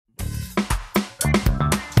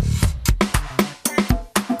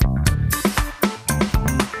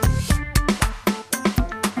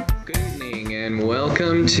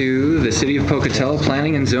to the City of Pocatello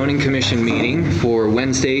Planning and Zoning Commission meeting for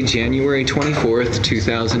Wednesday, January 24th,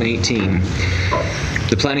 2018.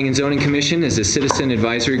 The Planning and Zoning Commission is a citizen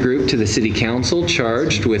advisory group to the City Council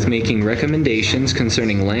charged with making recommendations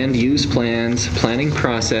concerning land use plans, planning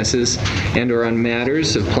processes, and/or on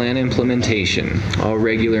matters of plan implementation. All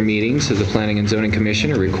regular meetings of the Planning and Zoning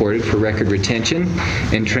Commission are recorded for record retention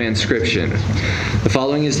and transcription. The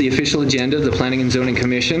following is the official agenda of the Planning and Zoning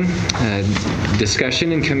Commission.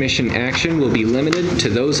 Discussion and commission action will be limited to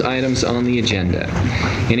those items on the agenda.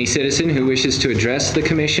 Any citizen who wishes to address the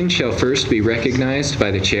commission shall first be recognized by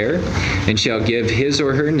the chair and shall give his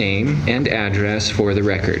or her name and address for the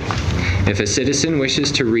record. If a citizen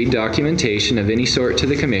wishes to read documentation of any sort to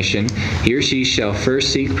the commission, he or she shall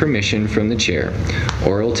first seek permission from the chair.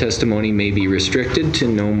 Oral testimony may be restricted to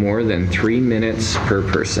no more than 3 minutes per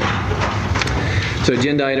person. So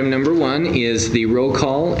agenda item number 1 is the roll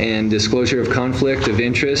call and disclosure of conflict of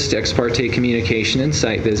interest, ex parte communication, and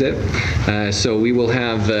site visit. So we will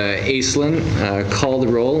have Aislinn call the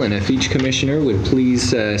roll, and if each commissioner would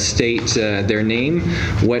please state their name,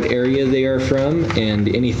 what area they are from,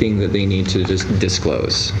 and anything that they need to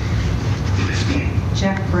disclose.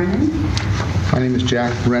 Jack Brennan. My name is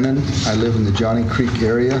Jack Brennan. I live in the Johnny Creek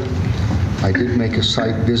area. I did make a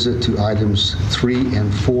site visit to items 3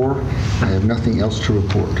 and 4. I have nothing else to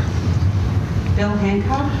report. Bill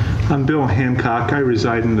Hancock. I'm Bill Hancock. I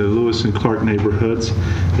reside in the Lewis and Clark neighborhoods.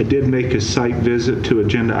 I did make a site visit to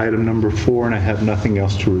agenda item number 4, and I have nothing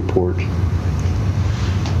else to report.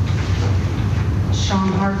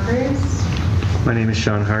 Sean Hargraves. My name is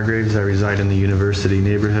Sean Hargraves. I reside in the University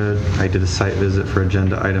neighborhood. I did a site visit for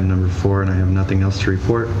agenda item number 4, and I have nothing else to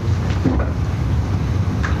report.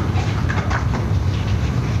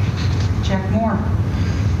 Jack Moore.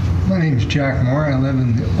 My name is Jack Moore. I live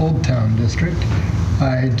in the Old Town District.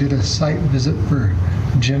 I did a site visit for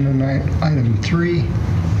agenda item 3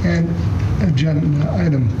 and agenda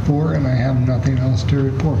item 4, and I have nothing else to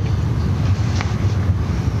report.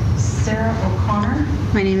 Sarah O'Connor.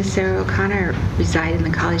 My name is Sarah O'Connor. I reside in the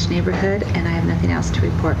college neighborhood, and I have nothing else to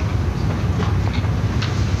report.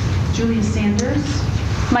 Julia Sanders.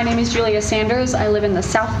 My name is Julia Sanders. I live in the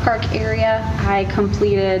South Park area. I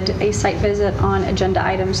completed a site visit on agenda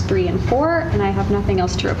items 3 and 4, and I have nothing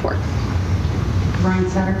else to report. Ryan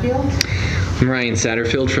Satterfield. I'm Ryan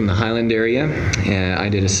Satterfield from the Highland area. I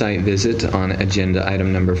did a site visit on agenda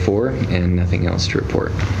item number 4 and nothing else to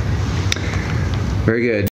report. Very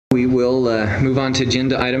good. We will move on to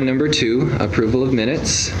agenda item number 2, approval of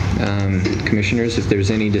minutes. Commissioners, if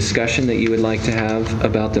there's any discussion that you would like to have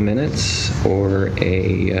about the minutes or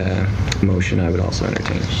a motion, I would also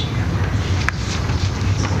entertain.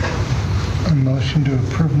 A motion to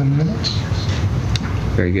approve the minutes.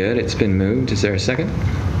 Very good. It's been moved. Is there a second?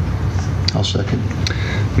 I'll second.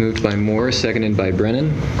 Moved by Moore, seconded by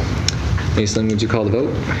Brennan. Aislinn, would you call the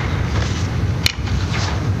vote?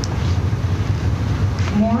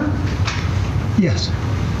 Moore. Yes.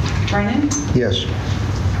 Brennan. Yes.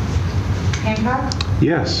 Hancock.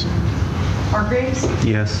 Yes. Hargraves.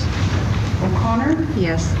 Yes. O'Connor.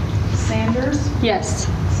 Yes. Sanders. Yes.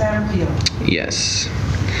 Satterfield. Yes.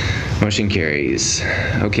 Motion carries.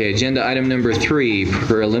 Okay, agenda item number 3,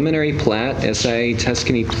 preliminary plat, SIA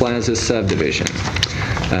Tuscany Plaza subdivision.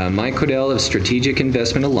 Mike Cordell of Strategic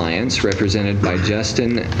Investment Alliance, represented by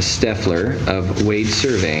Justin Steffler of Wade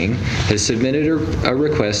Surveying, has submitted a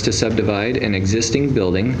request to subdivide an existing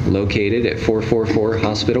building located at 444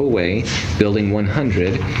 Hospital Way, Building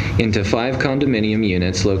 100, into 5 condominium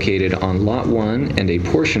units located on Lot 1 and a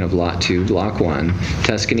portion of Lot 2, Block 1,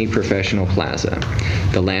 Tuscany Professional Plaza.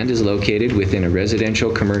 The land is located within a residential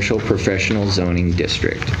commercial professional zoning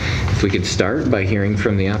district. If we could start by hearing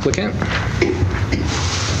from the applicant.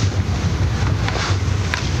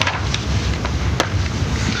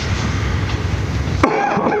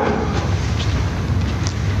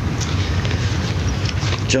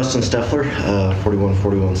 Justin Steffler,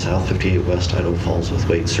 4141 South, 58 West, Idaho Falls with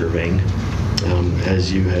Wade Surveying.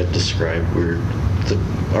 As you had described,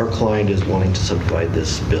 our client is wanting to subdivide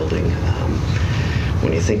this building.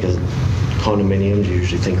 When you think of condominiums, you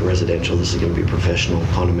usually think of residential. This is going to be a professional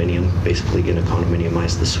condominium, basically going to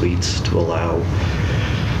condominiumize the suites to allow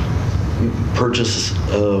purchase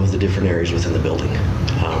of the different areas within the building.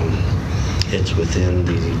 It's within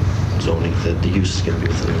the zoning, the use is going to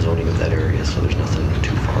be within the zoning of that area, so there's nothing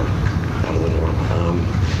too far out of the norm.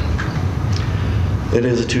 It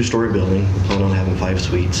is a 2-story building. We plan on having 5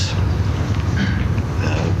 suites.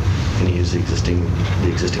 And use the existing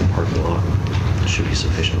parking lot. It should be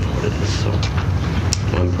sufficient for what it is. So,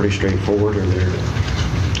 pretty straightforward. Are there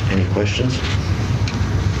any questions?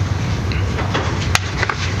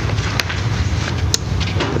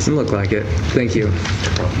 Doesn't look like it. Thank you.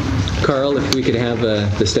 Carl, if we could have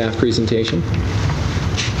the staff presentation.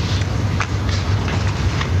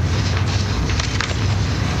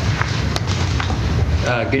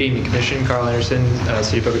 Good evening, Commission. Carl Anderson,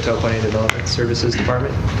 City of Pocatello Planning and Development Services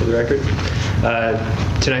Department, for the record.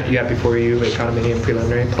 Tonight you have before you a condominium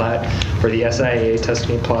preliminary plat for the SIA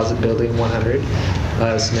Tuscany Plaza Building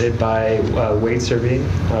 100, submitted by Wade Surveying,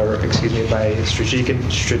 by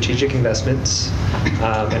Strategic Investments,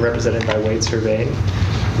 and represented by Wade Surveying.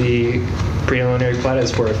 The preliminary plat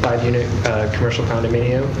is for a 5-unit commercial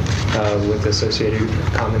condominium with associated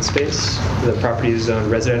common space. The property is zoned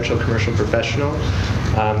residential, commercial, professional.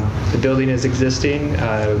 The building is existing.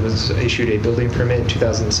 It was issued a building permit in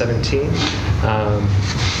 2017.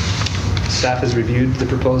 Staff has reviewed the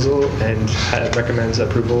proposal and recommends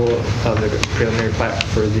approval of the preliminary plat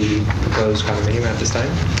for the proposed condominium at this time.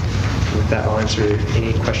 With that, I'll answer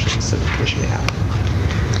any questions that the Commission may have.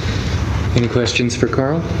 Any questions for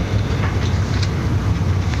Carl?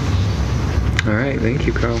 All right, thank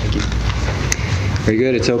you, Carl. Thank you. Very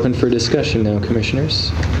good. It's open for discussion now,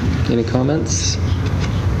 Commissioners. Any comments?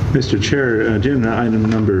 Mr. Chair, agenda item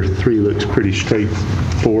number 3 looks pretty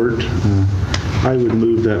straightforward. I would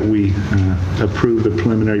move that we approve the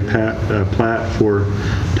preliminary plat for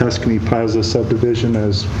Tuscany Plaza subdivision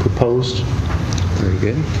as proposed. Very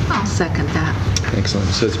good. I'll second that. Excellent.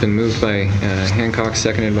 So it's been moved by Hancock,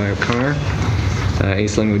 seconded by O'Connor.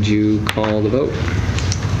 Aislinn, would you call the vote?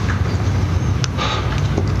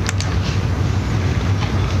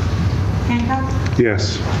 Hancock,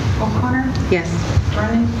 Yes. O'Connor, Yes.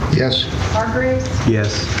 Brennan, Yes. Hargreaves,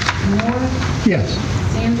 Yes. Moore, Yes.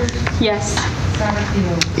 Sanders, Yes.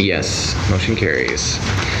 Satterfield. Yes. Motion carries.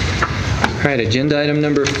 All right, agenda item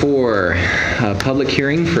number 4, public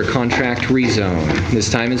hearing for contract rezone. This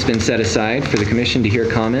time has been set aside for the Commission to hear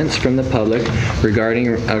comments from the public regarding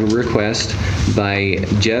a request by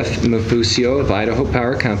Jeff Mafusio of Idaho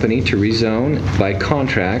Power Company to rezone by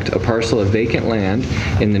contract a parcel of vacant land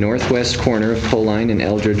in the northwest corner of Poline and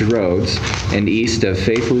Eldridge Roads and east of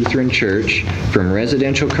Faith Lutheran Church from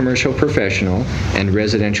residential commercial professional and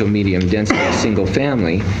residential medium density single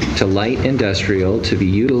family to light industrial to be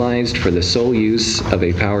utilized for the sole use of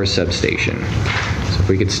a power substation. So if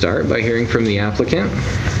we could start by hearing from the applicant.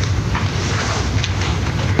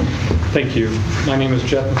 Thank you. My name is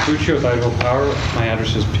Jeff Mafusio with Idaho Power. My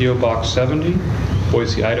address is P.O. Box 70,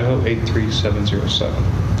 Boise, Idaho 83707.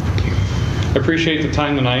 I appreciate the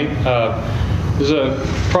time tonight. This is a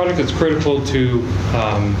project that's critical to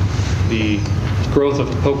the growth of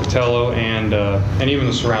Pocatello and even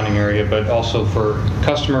the surrounding area, but also for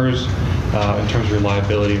customers in terms of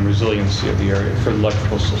reliability and resiliency of the area for the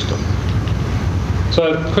electrical system.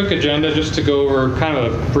 So a quick agenda just to go over kind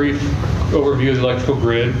of a brief overview of the electrical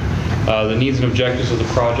grid, the needs and objectives of the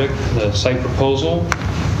project, the site proposal,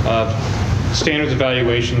 standards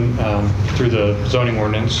evaluation through the zoning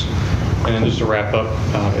ordinance, and then just a wrap up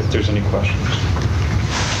if there's any questions.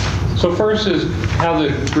 So first is how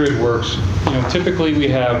the grid works. Typically we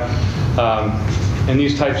have for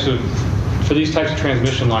these types of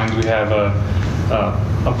transmission lines, we have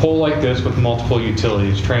a pole like this with multiple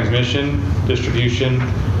utilities: transmission, distribution,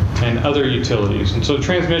 and other utilities. And so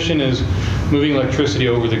transmission is moving electricity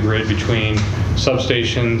over the grid between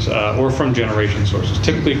substations or from generation sources.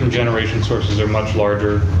 Typically from generation sources, they're much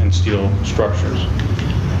larger and steel structures.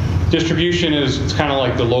 Distribution it's kind of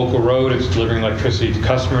like the local road. It's delivering electricity to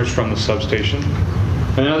customers from the substation.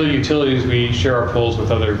 And then other utilities, we share our poles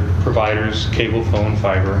with other providers, cable, phone,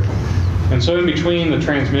 fiber. And so in between the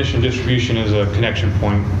transmission distribution is a connection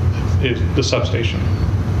point, is the substation.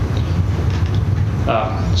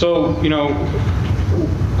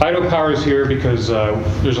 Idaho Power is here because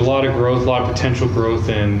there's a lot of growth, a lot of potential growth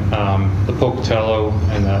in the Pocatello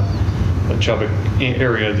and the Chubbuck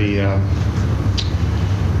area.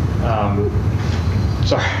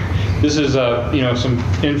 This is some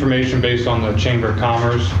information based on the Chamber of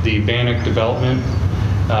Commerce, the Bannock development.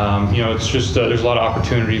 It's just there's a lot of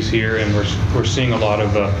opportunities here, and we're seeing a lot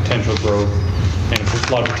of potential growth and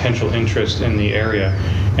a lot of potential interest in the area.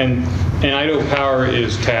 And Idaho Power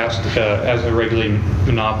is tasked as a regulated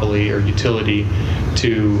monopoly or utility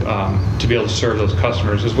to be able to serve those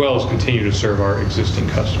customers as well as continue to serve our existing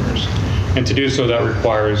customers. And to do so, that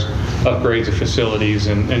requires upgrades of facilities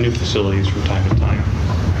and new facilities from time to time.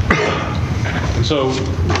 And so,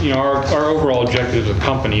 our overall objective as a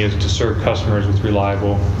company is to serve customers with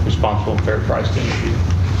reliable, responsible, and fair priced energy.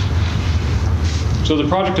 So the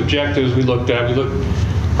project objectives we looked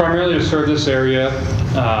primarily to serve this area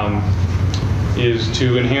is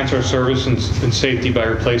to enhance our service and safety by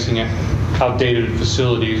replacing outdated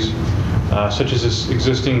facilities such as this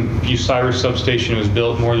existing Bucyrus substation. It was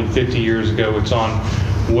built more than 50 years ago. It's on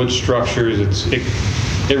wood structures.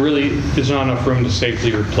 It really is not enough room to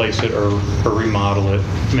safely replace it or remodel it,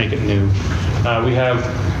 make it new. We have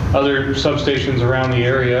other substations around the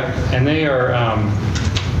area, and they are,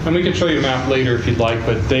 and we can show you a map later if you'd like,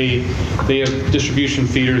 but they have distribution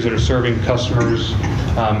feeders that are serving customers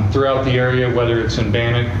throughout the area, whether it's in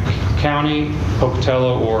Bannock County,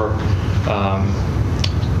 Pocatello, or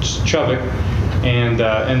Chubbuck,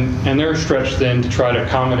 and they're stretched then to try to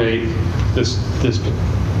accommodate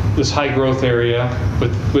this high growth area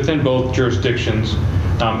within both jurisdictions,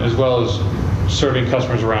 as well as serving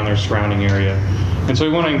customers around their surrounding area. And so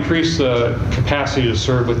we want to increase the capacity to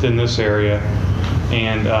serve within this area,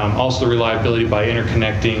 and also the reliability by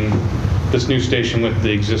interconnecting this new station with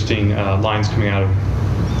the existing lines coming out of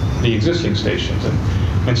the existing stations.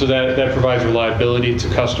 And so that provides reliability to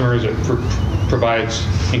customers. It provides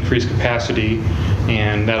increased capacity,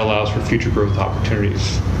 and that allows for future growth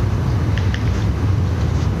opportunities.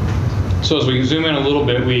 So as we zoom in a little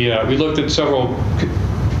bit, we looked at several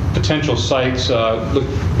potential sites,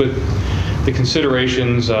 looked with the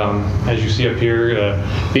considerations, as you see up here,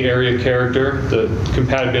 the area character, the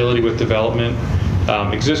compatibility with development,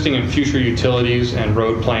 existing and future utilities and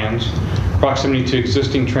road plans, proximity to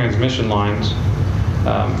existing transmission lines,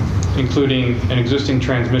 including an existing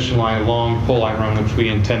transmission line along Pole Line Run, which we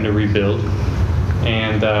intend to rebuild,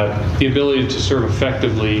 and the ability to serve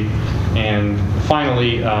effectively, and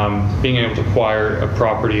finally, being able to acquire a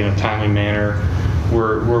property in a timely manner.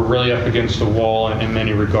 We're really up against the wall in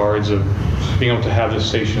many regards of being able to have this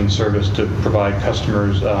station in service to provide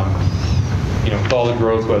customers, with all the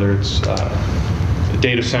growth, whether it's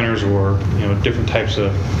data centers or different types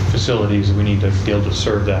of facilities that we need to be able to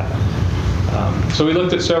serve that. So we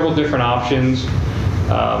looked at several different options.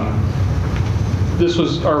 This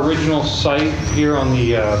was our original site here on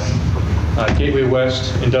the Gateway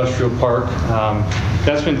West Industrial Park.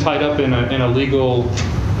 That's been tied up in a legal,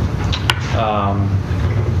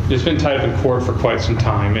 it's been tied up in court for quite some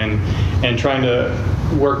time, and trying to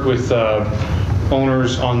work with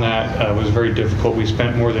owners on that was very difficult. We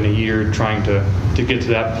spent more than a year trying to get to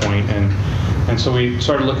that point, and so we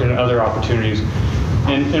started looking at other opportunities.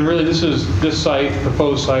 And really, this site,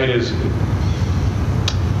 proposed site, is,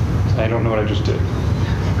 I don't know what I just did.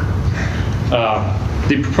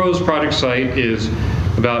 The proposed project site is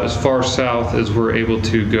about as far south as we're able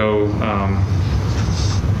to go.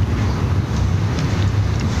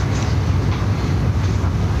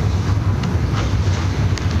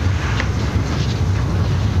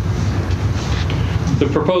 The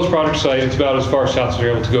proposed project site, it's about as far south as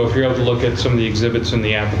you're able to go if you're able to look at some of the exhibits in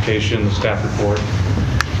the application, the staff report.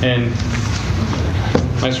 And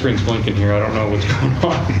my screen's blinking here. I don't know what's going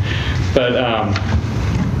on. But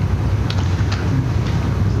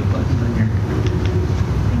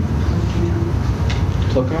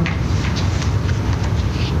click on.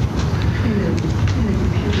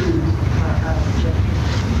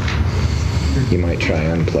 You might try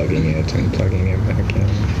unplugging it and plugging it back in.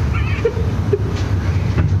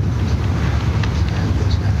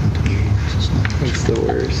 It's the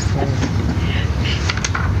worst.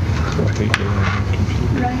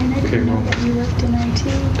 Ryan, I didn't know that you worked in IT.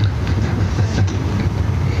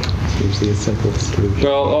 Usually a simple solution.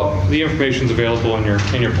 Well, the information's available in your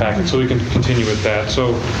packet, so we can continue with that.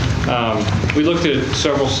 So we looked at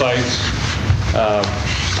several sites.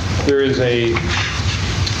 There is a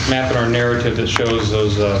map in our narrative that shows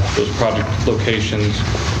those project locations,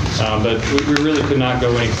 but we really could not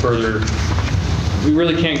go any further. We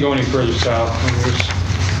really can't go any further south. There's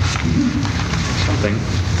something.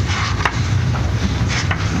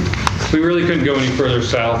 We really couldn't go any further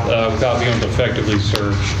south without being able to effectively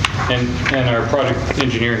serve. And our project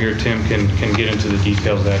engineer here, Tim, can get into the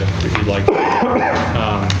details of that if you'd like.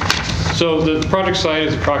 So the project site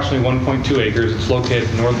is approximately 1.2 acres. It's located at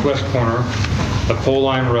the northwest corner of Pole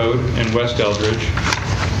Line Road in West Eldridge.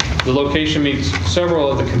 The location meets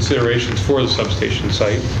several of the considerations for the substation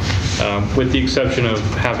site, with the exception of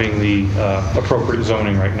having the appropriate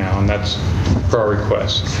zoning right now, and that's per our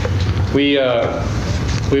request. We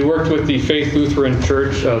worked with the Faith Lutheran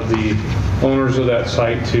Church of the owners of that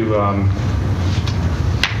site to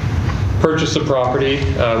purchase the property.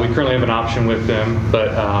 We currently have an option with them,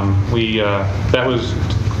 but that was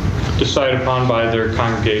decided upon by their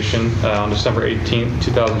congregation on December 18th,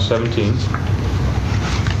 2017.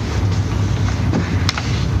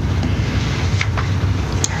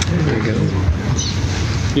 There we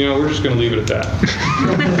go. We're just going to leave it at that.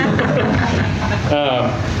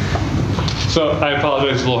 So I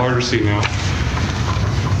apologize, it's a little hard to see now.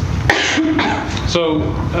 So,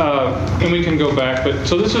 and we can go back, but,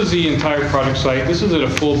 so this is the entire project site. This is at a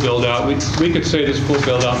full build-out. We could say this full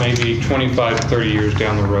build-out may be 25 to 30 years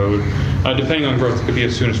down the road. Depending on growth, it could be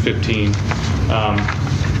as soon as 15.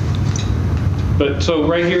 But so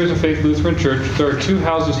right here is a Faith Lutheran Church. There are 2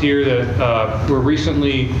 houses here that were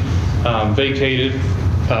recently vacated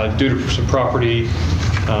due to some property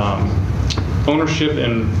ownership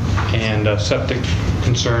and septic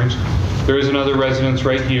concerns. There is another residence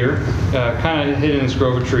right here, kind of hidden in this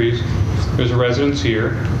grove of trees. There's a residence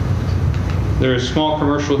here. There's small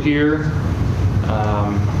commercial here,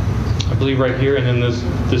 I believe right here, and then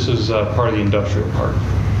this is part of the industrial park.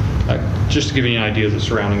 Just to give you an idea of the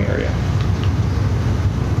surrounding area.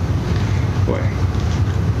 Boy,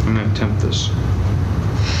 I'm going to attempt this.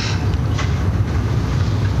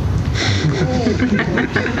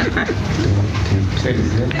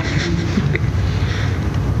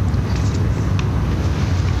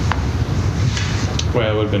 Well,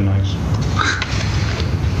 it would have been nice.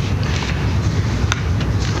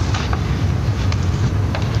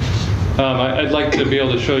 I'd like to be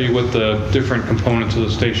able to show you what the different components of the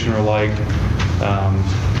station are like.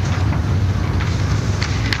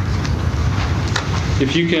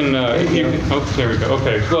 If you can, oh, there we go.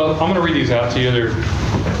 Okay, well, I'm going to read these out to you. They're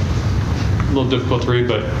a little difficult to read,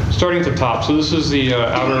 but starting at the top. So this is the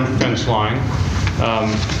outer fence line.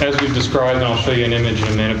 As we've described, and I'll show you an image in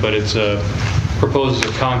a minute, but it's proposes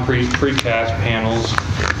a concrete precast panels.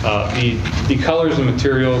 The colors and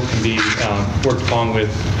material can be worked upon with.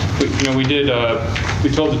 We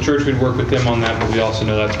told the church we'd work with them on that, but we also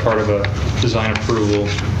know that's part of a design approval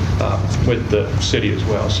with the city as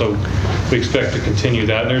well. So we expect to continue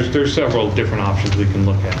that. And there's several different options we can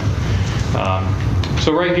look at.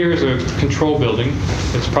 So right here is a control building.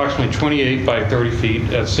 It's approximately 28 by 30 feet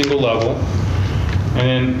at single level. And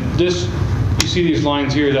then this, you see these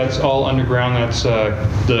lines here, that's all underground. That's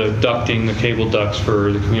the ducting, the cable ducts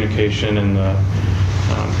for the communication and the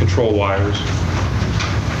control wires.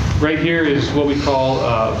 Right here is what we call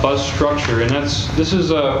bus structure, and this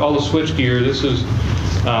is all the switch gear. This is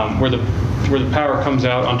where the power comes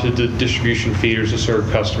out onto the distribution feeders to serve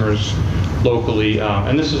customers locally,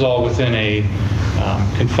 and this is all within a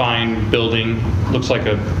confined building. Looks like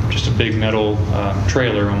just a big metal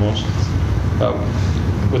trailer almost,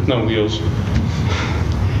 with no wheels.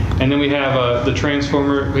 And then we have the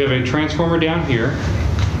transformer. We have a transformer down here,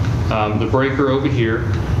 the breaker over here,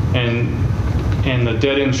 and the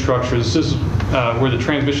dead-end structure. This is where the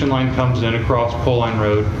transmission line comes in across Pole Line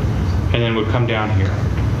Road and then would come down here.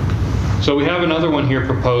 So we have another one here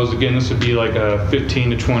proposed. Again, this would be like a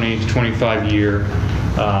 15 to 20 to 25 year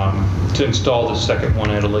to install the second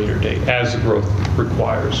one at a later date as the growth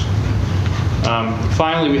requires.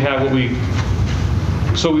 Finally, we have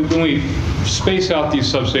when we space out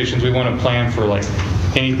these substations, we want to plan for like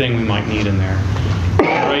anything we might need in there.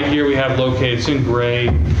 Right here we have located, it's in gray,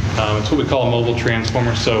 it's what we call a mobile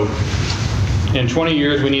transformer. So in 20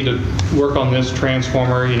 years we need to work on this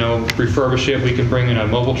transformer, refurbish it. We can bring in a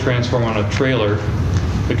mobile transformer on a trailer.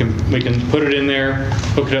 We can put it in there,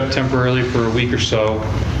 hook it up temporarily for a week or so,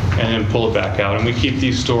 and then pull it back out. And we keep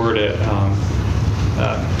these stored at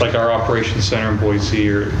like our operations center in Boise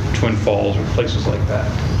or Twin Falls or places like that.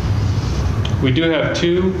 We do have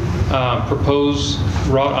 2 proposed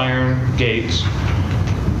wrought iron gates.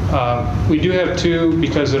 We do have 2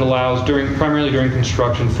 because it allows primarily during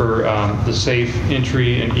construction for the safe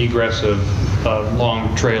entry and egress of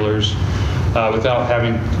long trailers without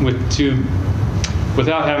having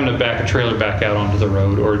to back a trailer back out onto the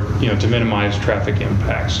road or to minimize traffic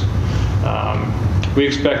impacts. We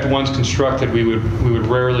expect once constructed we would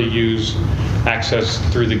rarely use access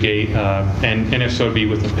through the gate, and if so, it'd be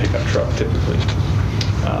with a pickup truck typically.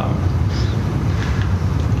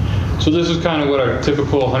 So this is kind of what our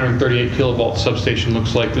typical 138 kilovolt substation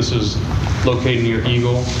looks like. This is located near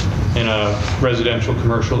Eagle in a residential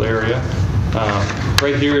commercial area.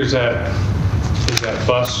 Right here is that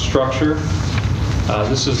bus structure.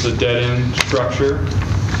 This is the dead end structure,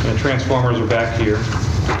 and the transformers are back here.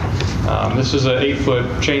 This is an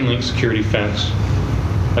 8-foot chain link security fence.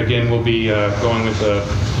 Again, we'll be going with a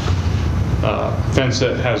fence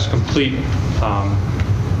that has completely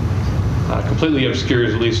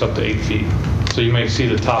obscures at least up to 8 feet. So you may see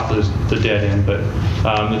the top of the dead end, but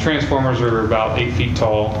the transformers are about 8 feet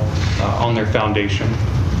tall on their foundation.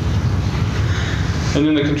 And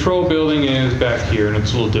then the control building is back here, and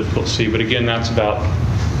it's a little difficult to see, but again, that's about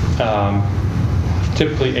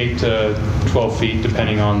typically 8 to 12 feet,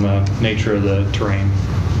 depending on the nature of the terrain.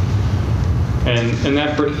 And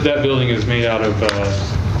that building is made out of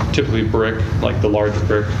typically brick, like the large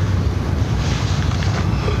brick.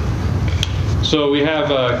 So we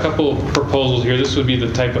have a couple proposals here. This would be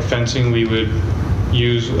the type of fencing we would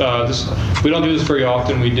use. We don't do this very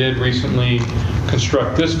often. We did recently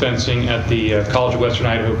construct this fencing at the College of Western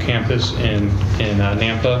Idaho campus in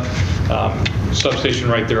Nampa, substation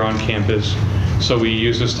right there on campus. So we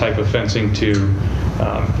use this type of fencing to,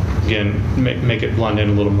 again, make it blend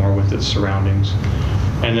in a little more with its surroundings.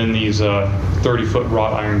 And then these 30-foot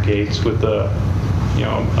wrought iron gates with the,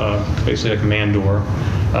 basically like a man door.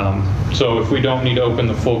 So if we don't need to open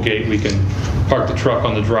the full gate, we can park the truck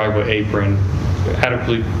on the driveway apron,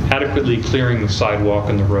 adequately clearing the sidewalk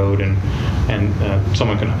and the road, and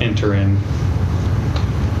someone can enter in.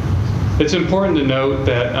 It's important to note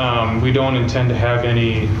that we don't intend to have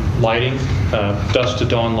any lighting, dusk to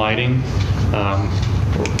dawn lighting.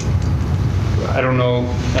 I don't know,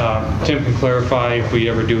 Tim can clarify if we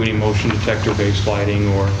ever do any motion detector-based lighting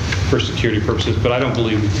or for security purposes, but I don't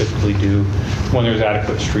believe we typically do when there's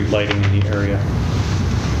adequate street lighting in the area.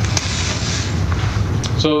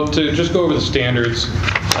 So to just go over the standards,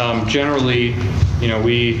 generally,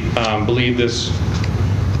 we believe this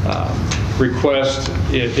request,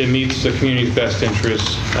 it meets the community's best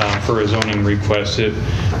interests for a zoning request.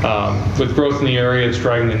 With growth in the area, it's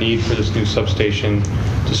driving the need for this new substation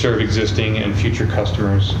to serve existing and future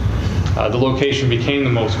customers. The location became the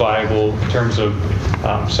most viable in terms of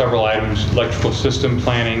several items: electrical system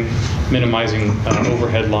planning, minimizing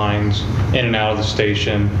overhead lines in and out of the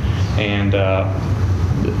station, and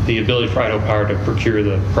the ability for Idaho Power to procure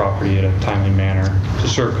the property in a timely manner to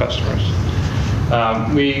serve customers.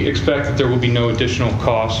 We expect that there will be no additional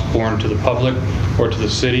costs borne to the public or to the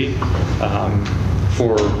city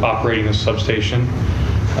for operating this substation.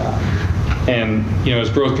 And as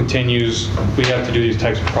growth continues, we have to do these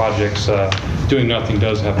types of projects. Doing nothing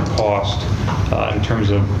does have a cost in terms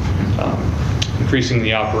of increasing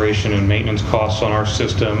the operation and maintenance costs on our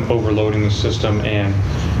system, overloading the system,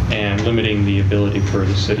 and limiting the ability for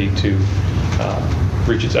the city to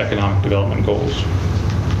reach its economic development goals.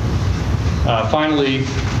 Finally,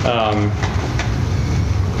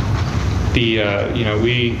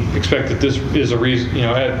 we expect that this is a reason,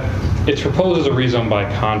 it's proposed as a rezone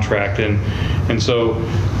by contract, and so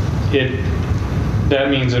that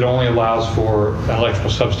means it only allows for an electrical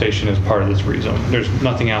substation as part of this rezone. There's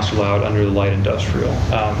nothing else allowed under the light industrial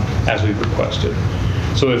as we've requested.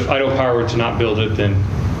 So if Idaho Power were to not build it, then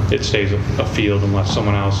it stays a field unless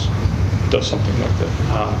someone else does something with it.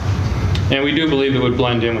 And we do believe it would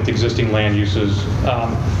blend in with existing land uses.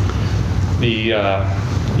 The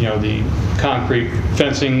concrete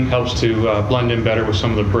fencing helps to blend in better with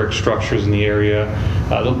some of the brick structures in the area.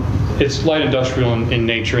 It's light industrial in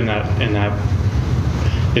nature, and that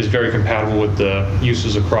is very compatible with the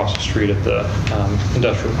uses across the street at the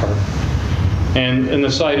industrial park. And the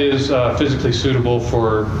site is physically suitable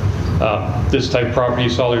for this type of property. You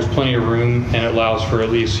saw there's plenty of room, and it allows for at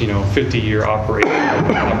least 50-year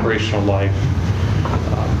operational life.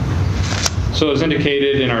 So as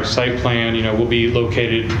indicated in our site plan, we'll be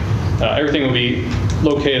located. Everything will be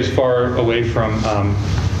located as far away from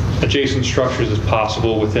adjacent structures as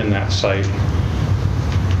possible within that site.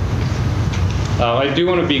 I do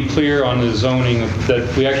want to be clear on the zoning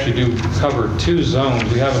that we actually do cover 2 zones.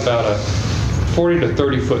 We have about a 40 to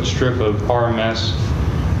 30-foot strip of RMS,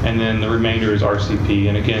 and then the remainder is RCP,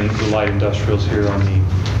 and again, the light industrials here on the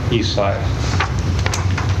east side.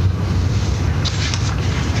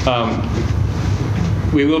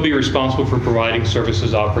 We will be responsible for providing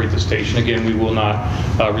services to operate the station. Again, we will not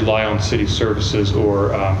rely on city services or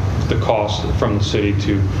the cost from the city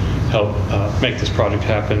to help make this project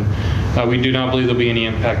happen. We do not believe there'll be any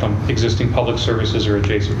impact on existing public services or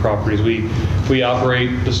adjacent properties. We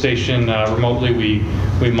operate the station remotely.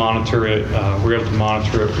 We monitor it. We're able to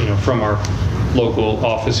monitor it, from our local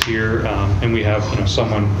office here, and we have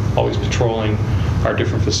someone always patrolling our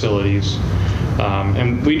different facilities.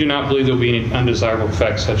 And we do not believe there will be any undesirable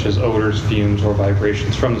effects such as odors, fumes, or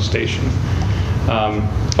vibrations from the station.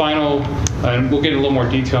 Final, and we'll get a little more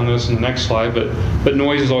detail on this in the next slide, but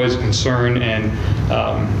noise is always a concern, and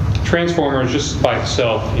transformers just by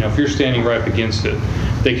itself, if you're standing right up against it,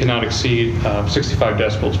 they cannot exceed 65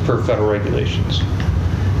 decibels per federal regulations.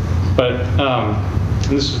 But and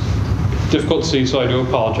this is difficult to see, so I do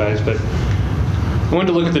apologize, but I wanted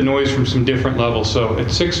to look at the noise from some different levels. So at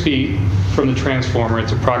 6 feet from the transformer,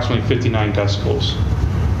 it's approximately 59 decibels.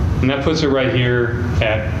 And that puts it right here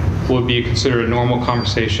at what would be considered a normal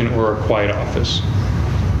conversation or a quiet office.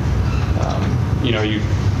 You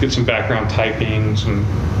get some background typing, some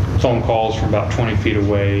phone calls from about 20 feet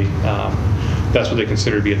away. That's what they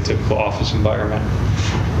consider to be a typical office environment.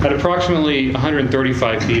 At approximately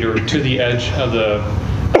 135 feet, or to the edge of the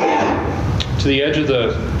to the edge of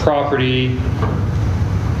the property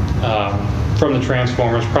from the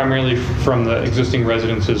transformers, primarily from the existing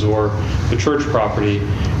residences or the church property,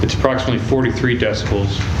 it's approximately 43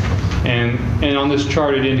 decibels. And on this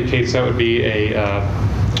chart, it indicates that would be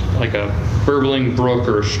like a burbling brook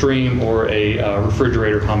or a stream or a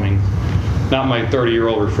refrigerator humming. Not my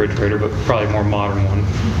 30-year-old refrigerator, but probably a more modern one.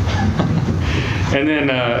 And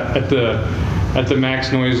then at the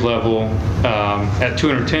max noise level at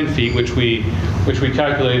 210 feet, which we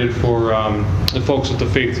calculated for the folks at the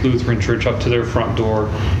Faith Lutheran Church up to their front door,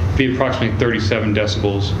 be approximately 37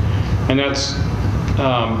 decibels. And that's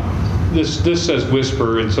this says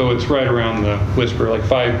whisper, and so it's right around the whisper. Like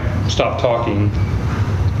if I stop talking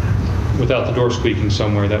without the door squeaking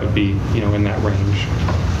somewhere, that would be, you know, in that range.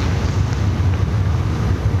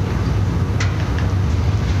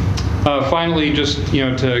 Finally, just, you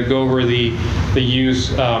know, to go over the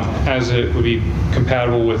use as it would be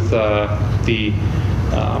compatible with the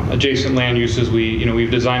adjacent land uses.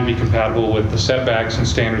 We've designed to be compatible with the setbacks and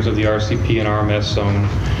standards of the RCP and RMS zone.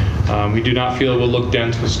 We do not feel it will look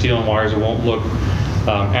dense with steel and wires. It won't look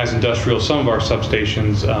as industrial as some of our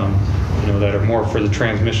substations, you know, that are more for the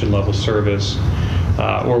transmission level service,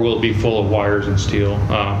 or will be full of wires and steel.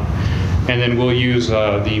 And then we'll use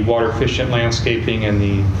the water efficient landscaping and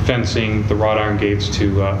the fencing, the wrought iron gates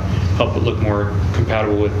to help it look more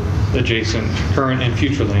compatible with adjacent current and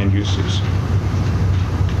future land uses.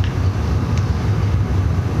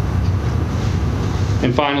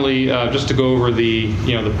 And finally, just to go over the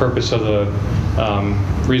purpose of the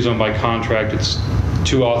rezone by contract, it's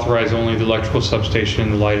to authorize only the electrical substation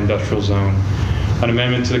in the light industrial zone. An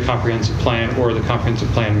amendment to the comprehensive plan or the comprehensive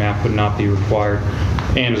plan map would not be required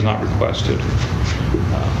and is not requested.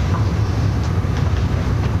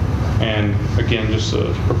 And again, just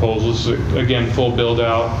the proposals, again, full build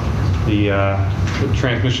out, the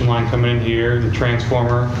transmission line coming in here, the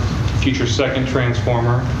transformer, future second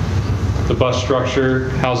transformer, the bus structure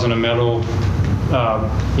housing a metal,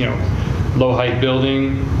 low height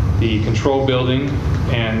building, the control building,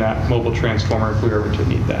 and that mobile transformer if we were ever to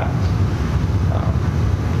need that.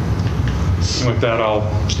 And with that,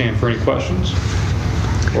 I'll stand for any questions.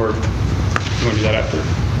 Or you want to do that after?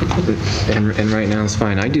 And right now is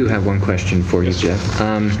fine. I do have one question for you, Jeff.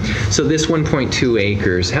 So this 1.2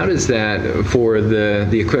 acres, how does that, for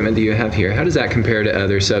the equipment that you have here, how does that compare to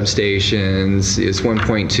other substations? Is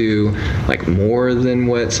 1.2 like more than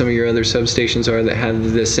what some of your other substations are that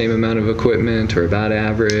have the same amount of equipment, or about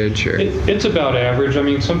average? Or it's about average. I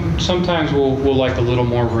mean, sometimes we'll like a little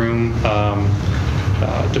more room,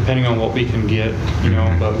 depending on what we can get, you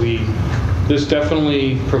know. But this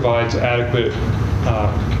definitely provides adequate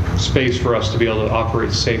space for us to be able to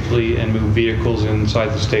operate safely and move vehicles inside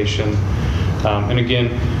the station. And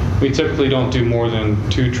again, we typically don't do more than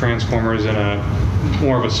 2 transformers in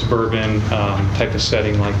more of a suburban type of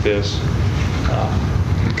setting like this.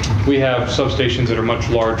 We have substations that are much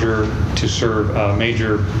larger to serve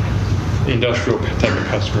major industrial type of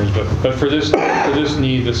customers, but for this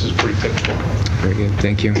need, this is pretty typical. Very good,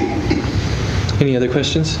 thank you. Any other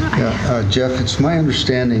questions? Yeah, Jeff, it's my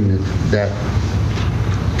understanding that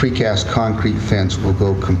precast concrete fence will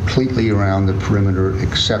go completely around the perimeter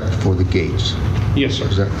except for the gates. Yes, sir.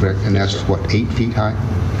 Is that correct? And Yes, that's sir. what, 8 feet high?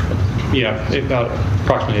 Yeah, about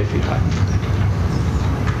approximately 8 feet high.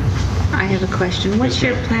 I have a question. What's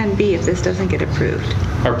your plan B if this doesn't get approved?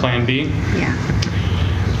 Our plan B? Yeah.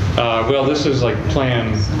 Well, this is like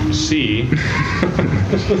plan C.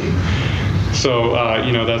 So,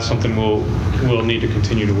 that's something we'll need to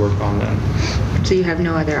continue to work on then. So you have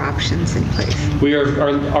no other options in place?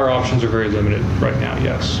 Our options are very limited right now,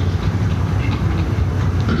 yes.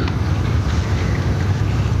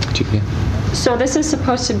 So this is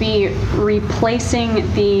supposed to be replacing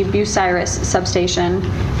the Bucyrus substation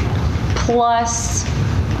plus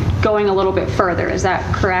going a little bit further. Is that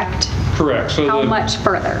correct? Correct. So how much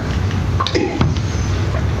further?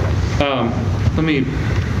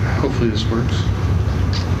 Hopefully this works.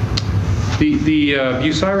 The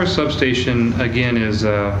Bucyrus substation, again, is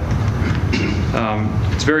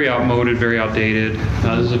it's very outmoded, very outdated.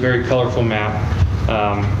 This is a very colorful map.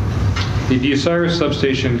 The Bucyrus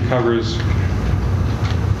substation covers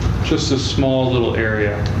just a small little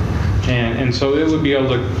area. And so it would be able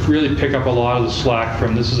to really pick up a lot of the slack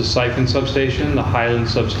from, this is a siphon substation, the Highland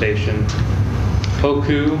substation,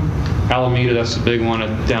 Poku, Alameda, that's the big one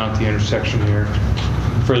down at the intersection here,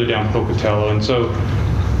 further down Pocatello. And so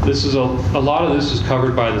this is a lot of this is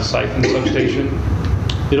covered by the siphon substation.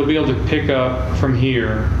 It'll be able to pick up from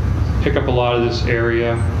here, pick up a lot of this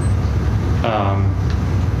area,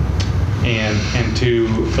 and to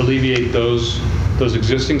alleviate those those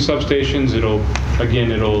existing substations. It'll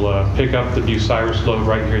pick up the Bucyrus load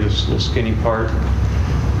right here, this little skinny part.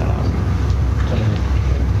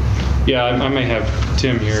 Yeah, I may have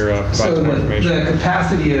Tim here provide some more information. The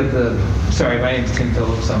capacity of sorry, my name's Tim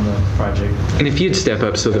Phillips, I'm the project. And if you'd step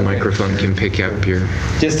up so the microphone can pick up your...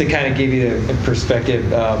 Just to kind of give you a perspective,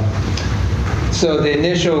 so the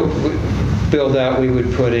initial build out, we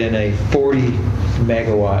would put in a 40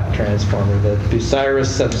 megawatt transformer. The Bucyrus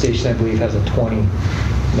substation, I believe, has a 20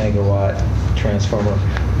 megawatt transformer.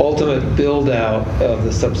 Ultimate build out of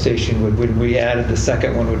the substation when we added the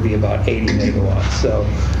second one would be about 80 megawatts.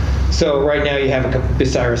 So right now you have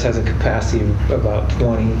Bucyrus has a capacity of about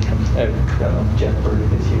 20. I don't know if Jeff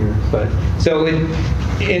Burdick is here, but so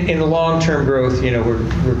in the long-term growth,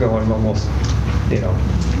 we're going almost,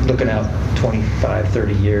 looking out 25,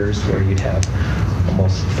 30 years where you'd have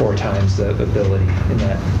almost 4 times the ability in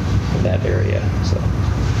that area. So.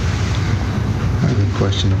 I have a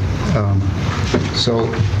question. So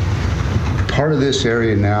part of this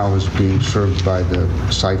area now is being served by the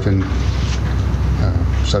Siphon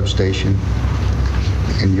substation,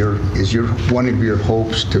 and is one of your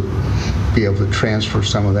hopes to be able to transfer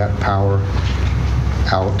some of that power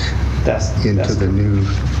out into the new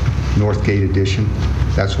Northgate addition?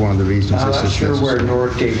 That's one of the reasons this is necessary. I'm not sure where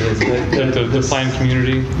Northgate is. The planned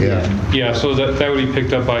community? Yeah. Yeah, so that would be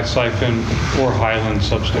picked up by Siphon or Highland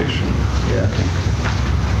substation. Yeah.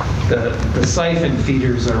 The Siphon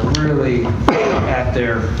feeders are really at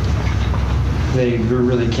their... They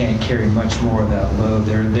really can't carry much more of that load.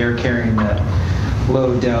 They're carrying that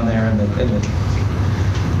load down there in the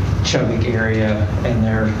Chubbuck area, and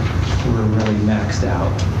we're really maxed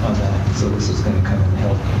out on that. So this is going to come and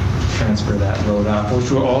help transfer that load off, which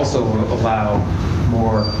will also allow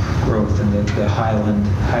more growth in the Highland.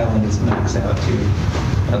 Highland is maxed out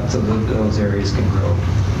too, so those areas can grow.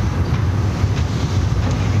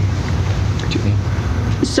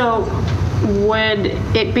 So would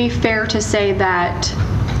it be fair to say that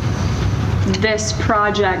this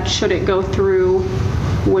project, should it go through,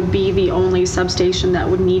 would be the only substation that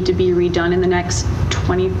would need to be redone in the next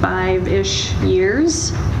 25-ish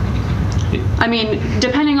years? I mean,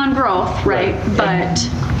 depending on growth, right? But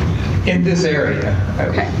in this area,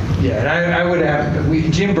 okay. Yeah, and I would have,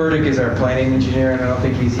 Jim Burdick is our planning engineer, and I don't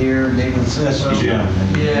think he's here. Nathan Smith.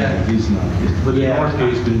 Yeah, he's not. But the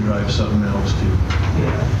Northgate's going to drive something else too.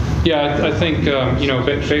 Yeah, I think,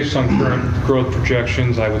 based on current growth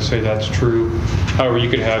projections, I would say that's true. However, you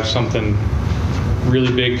could have something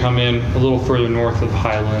really big come in a little further north of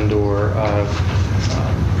Highland, or,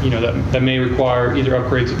 that may require either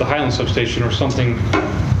upgrades at the Highland substation or something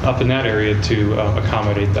up in that area to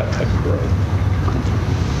accommodate that type of growth.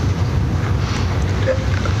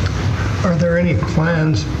 Are there any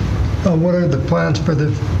plans, what are the plans for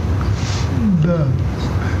the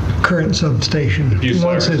current substation?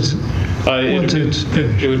 Once it's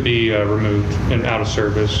finished? It would be removed and out of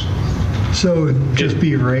service. So it would just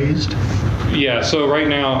be raised? Yeah, so right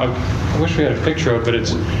now, I wish we had a picture of it, but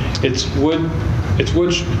it's wood,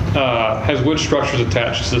 has wood structures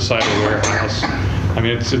attached to the side of the warehouse. I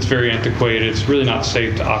mean, it's very antiquated. It's really not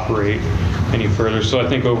safe to operate any further. So I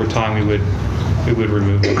think over time we would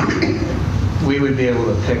remove it. We would be able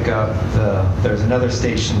to pick up there's another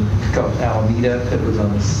station called Alameda that was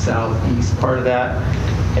on the southeast part of that,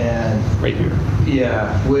 and right here.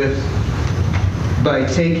 Yeah, by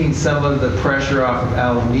taking some of the pressure off of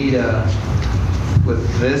Alameda with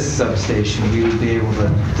this substation, we would be able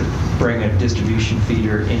to bring a distribution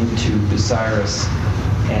feeder into Bucyrus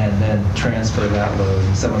and then transfer that load.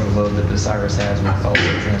 And some of the load that Bucyrus has would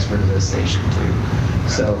also transfer to this station too.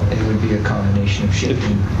 So it would be a combination of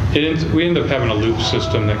shifting. We end up having a loop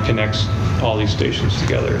system that connects all these stations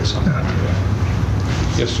together at some point.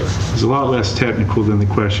 Yes, sir. It's a lot less technical than the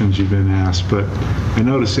questions you've been asked, but I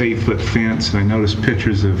noticed 8-foot fence, and I noticed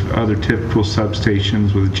pictures of other typical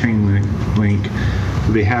substations with a chain link.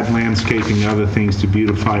 They had landscaping and other things to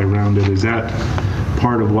beautify around it. Is that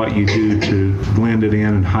part of what you do to blend it in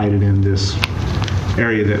and hide it in this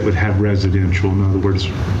area that would have residential? In other words,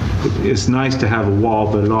 it's nice to have a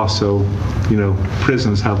wall, but it also,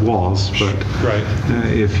 prisons have walls, but right.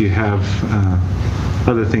 If you have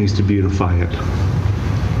other things to beautify it.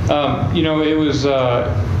 It was,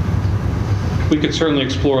 we could certainly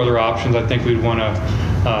explore other options. I think we'd want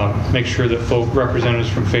to make sure that representatives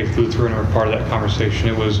from Faith Lutheran were part of that conversation.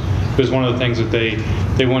 It was one of the things that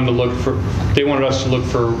they wanted to look for. They wanted us to look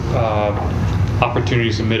for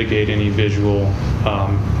opportunities to mitigate any visual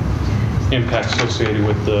impacts associated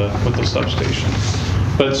with the substation.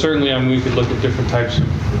 But certainly, we could look at different types of.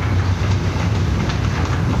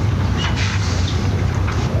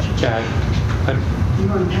 You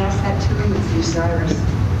want to pass that to him? It's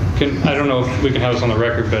Bucyrus. I don't know if we can have this on the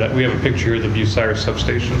record, but we have a picture here of the Bucyrus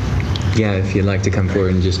substation. Yeah, if you'd like to come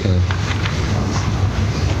forward and just kind of...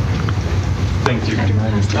 Thank you.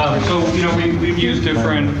 So, we've used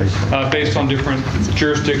different, based on different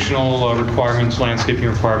jurisdictional requirements, landscaping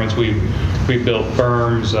requirements, we've built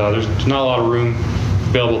berms. There's not a lot of room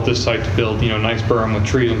available at this site to build, nice berm with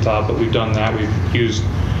trees on top, but we've done that. We've used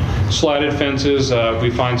slatted fences.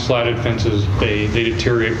 We find slatted fences, they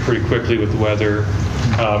deteriorate pretty quickly with the weather,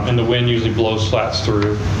 and the wind usually blows slats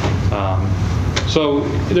through. So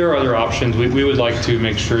there are other options. We would like to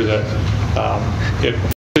make sure that if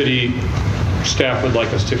city staff would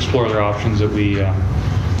like us to explore other options, that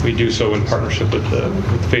we do so in partnership with the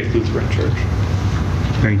Faith Lutheran Church.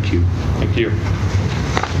 Thank you. Thank you.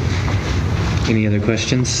 Any other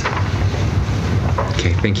questions?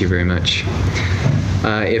 Okay, thank you very much.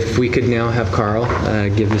 If we could now have Carl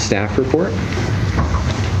give the staff report.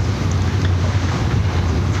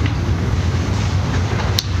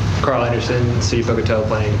 Carl Anderson, City of Pocatello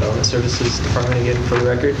Planning and Development Services Department again for the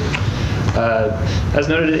record. As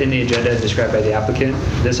noted in the agenda and described by the applicant,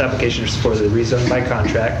 this application is for the rezone by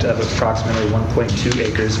contract of approximately 1.2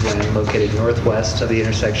 acres of land located northwest of the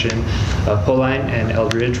intersection of Poline and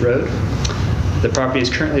Eldridge Road. The property is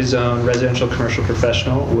currently zoned residential, commercial,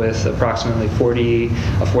 professional with approximately a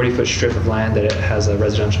 40-foot strip of land that it has a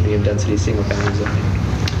residential medium density single-family zoning.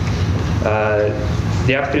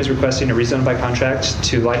 The applicant is requesting a rezone by contract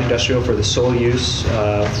to light industrial for the sole use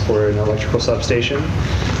for an electrical substation.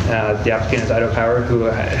 The applicant is Idaho Power, who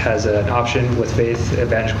has an option with Faith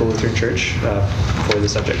Evangelical Lutheran Church for the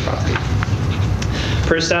subject property.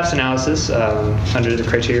 Per staff's analysis, under the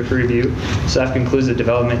criteria for review, staff concludes that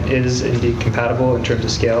development is indeed compatible in terms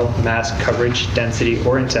of scale, mass, coverage, density,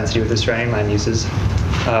 or intensity with the surrounding land uses,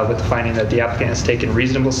 with the finding that the applicant has taken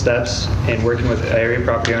reasonable steps in working with area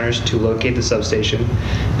property owners to locate the substation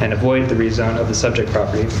and avoid the rezone of the subject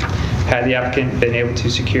property. Had the applicant been able to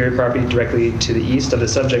secure property directly to the east of the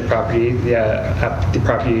subject property,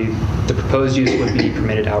 the proposed use would be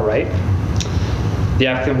permitted outright. The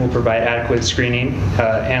applicant will provide adequate screening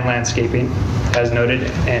and landscaping, as noted,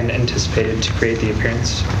 and anticipated not to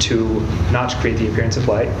create the appearance of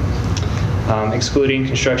light. Excluding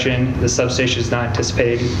construction, the substation is not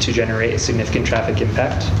anticipated to generate a significant traffic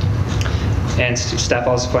impact. And staff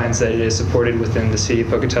also finds that it is supported within the City of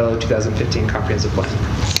Pocatello 2015 Comprehensive Plan.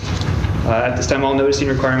 At this time, all noticing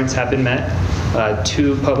requirements have been met.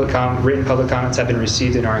 2 written public comments have been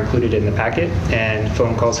received and are included in the packet, and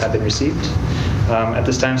phone calls have been received. At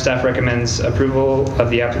this time, staff recommends approval of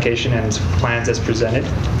the application and plans as presented.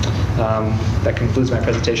 That concludes my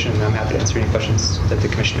presentation, and I'm happy to answer any questions that the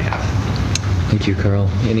commission may have. Thank you, Carl.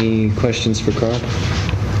 Any questions for Carl?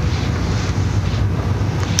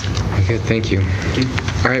 Okay, thank you.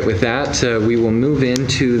 All right, with that, we will move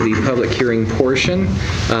into the public hearing portion.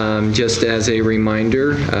 Just as a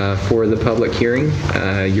reminder, for the public hearing,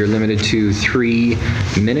 you're limited to 3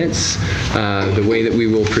 minutes. The way that we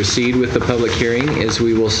will proceed with the public hearing is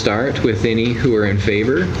we will start with any who are in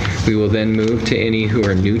favor. We will then move to any who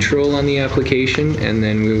are neutral on the application, and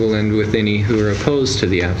then we will end with any who are opposed to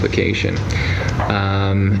the application.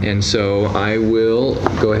 And so I will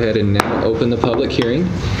go ahead and now open the public hearing.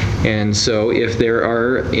 And so if there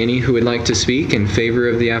are any who would like to speak in favor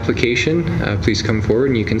of the application, please come forward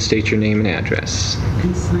and you can state your name and address.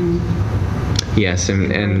 And sign in. Yes,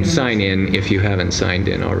 and sign in if you haven't signed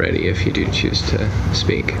in already, if you do choose to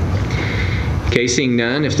speak. Okay, seeing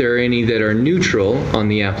none, if there are any that are neutral on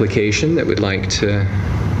the application that would like to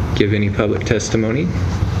give any public testimony.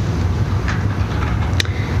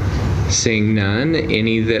 Seeing none,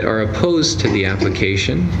 any that are opposed to the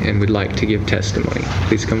application and would like to give testimony,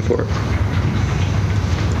 please come forward.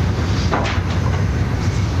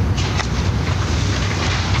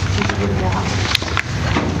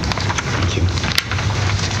 Thank you.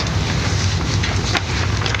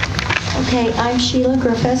 Okay, I'm Sheila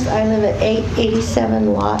Griffiths. I live at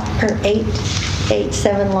 887 Lot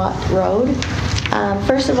Road.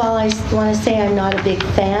 First of all, I want to say I'm not a big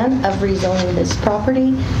fan of rezoning this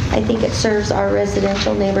property. I think it serves our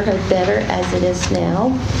residential neighborhood better as it is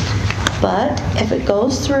now. But if it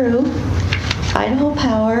goes through, Idaho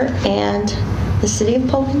Power and the City of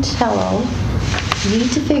Pocatello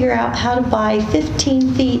need to figure out how to buy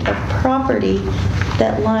 15 feet of property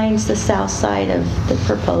that lines the south side of the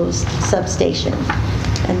proposed substation.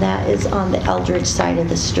 And that is on the Eldridge side of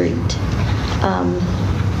the street.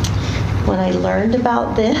 When I learned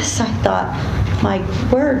about this, I thought, my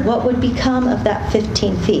word, what would become of that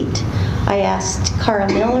 15 feet? I asked Cara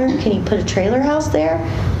Miller, can you put a trailer house there?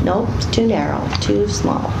 Nope, it's too narrow, too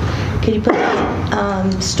small. Could you put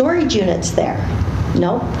storage units there?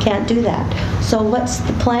 Nope, can't do that. So what's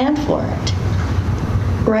the plan for it?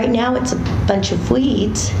 Right now, it's a bunch of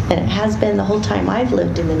weeds, and it has been the whole time I've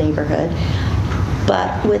lived in the neighborhood.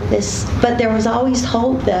 But there was always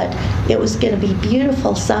hope that it was going to be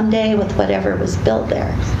beautiful someday with whatever was built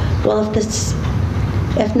there. Well,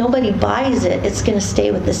 if nobody buys it, it's going to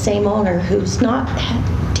stay with the same owner who's not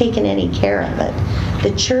taken any care of it.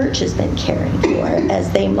 The church has been caring for it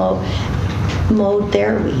as they mowed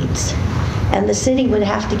their weeds. And the city would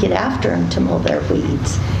have to get after them to mow their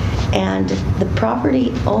weeds. And the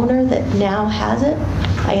property owner that now has it,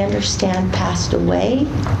 I understand, passed away.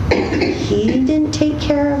 He didn't take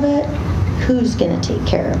care of it. Who's going to take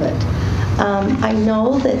care of it? I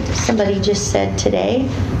know that somebody just said today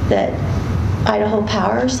that Idaho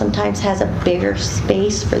Power sometimes has a bigger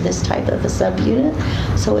space for this type of a subunit,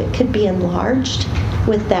 so it could be enlarged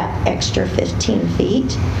with that extra 15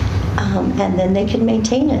 feet, and then they could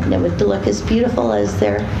maintain it, and it would look as beautiful as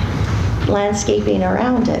their landscaping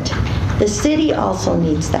around it. The city also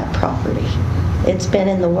needs that property. It's been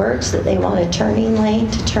in the works that they want a turning lane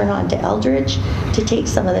to turn onto Eldridge to take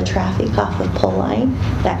some of the traffic off of Poline.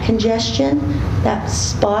 That congestion, that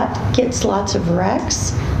spot gets lots of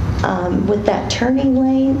wrecks. With that turning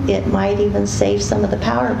lane, it might even save some of the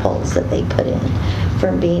power poles that they put in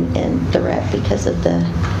from being in the wreck because of the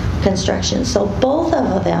construction. So both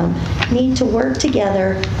of them need to work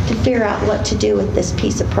together to figure out what to do with this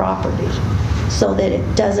piece of property so that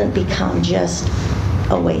it doesn't become just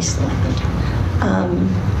a wasteland.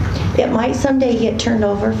 It might someday get turned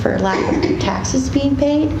over for lack of taxes being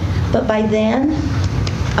paid, but by then,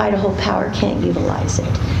 Idaho Power can't utilize it.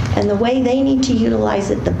 And the way they need to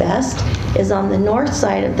utilize it the best is on the north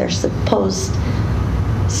side of their supposed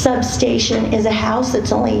substation is a house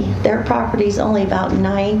that's their property's only about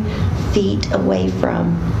 9 feet away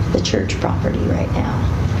from the church property right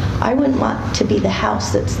now. I wouldn't want to be the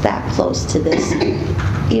house that's that close to this,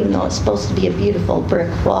 even though it's supposed to be a beautiful brick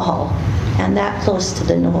wall, and that close to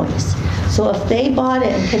the noise. So if they bought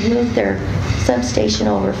it and could move their substation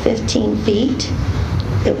over 15 feet,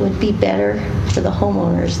 it would be better for the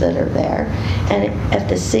homeowners that are there. And if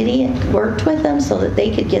the city worked with them so that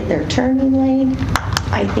they could get their turning lane,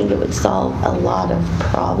 I think it would solve a lot of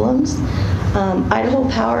problems. Idaho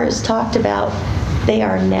Power has talked about they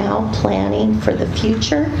are now planning for the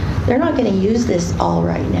future. They're not going to use this all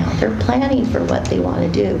right now. They're planning for what they want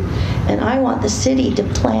to do. And I want the city to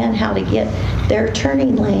plan how to get their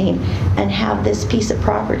turning lane and have this piece of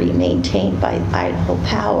property maintained by Idaho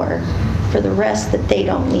Power for the rest that they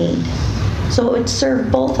don't need. So it would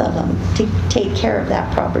serve both of them to take care of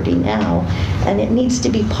that property now, and it needs to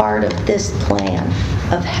be part of this plan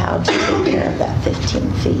of how to take care of that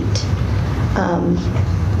 15 feet.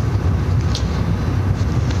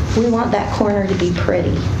 We want that corner to be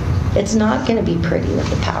pretty. It's not going to be pretty with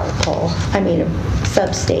the power pole, a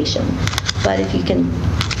substation, but if you can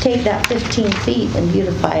take that 15 feet and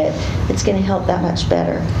beautify it, it's going to help that much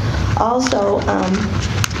better. Also,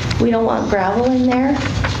 we don't want gravel in there.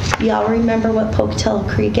 Y'all remember what Pocatello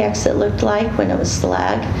Creek exit looked like when it was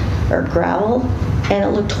slag or gravel? And it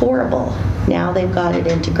looked horrible. Now they've got it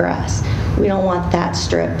into grass. We don't want that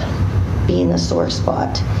strip being the sore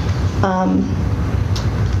spot.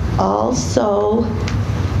 Also,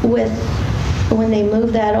 when they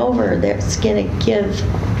move that over, that's going to give,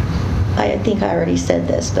 I think I already said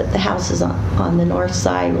this, but the houses on the north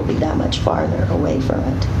side will be that much farther away from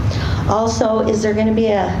it. Also, is there going to be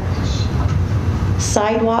a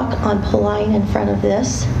sidewalk on Poline in front of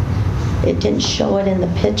this? It didn't show it in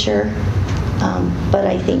the picture, but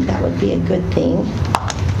I think that would be a good thing.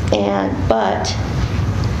 But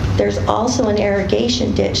there's also an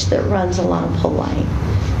irrigation ditch that runs along Poline.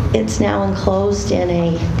 It's now enclosed in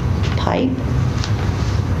a pipe,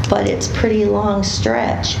 but it's a pretty long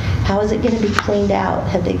stretch. How is it going to be cleaned out?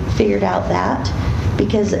 Have they figured out that?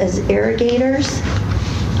 Because as irrigators,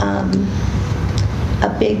 a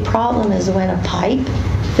big problem is when a pipe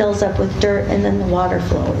fills up with dirt and then the water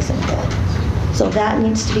flow isn't good. So that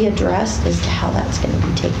needs to be addressed as to how that's going to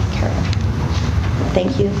be taken care of.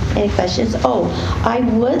 Thank you. Any questions? Oh, I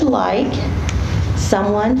would like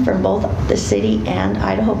someone from both the city and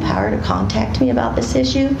Idaho Power to contact me about this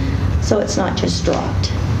issue so it's not just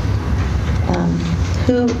dropped.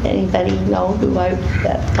 Anybody know who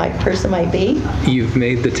that person might be? You've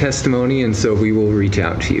made the testimony, and so we will reach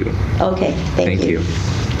out to you. Okay, thank you.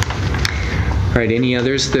 All right, any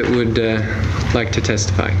others that would like to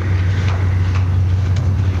testify?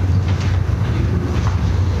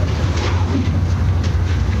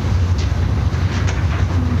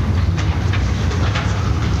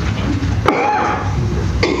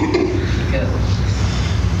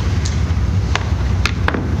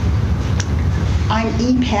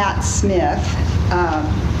 Pat Smith.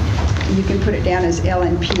 You can put it down as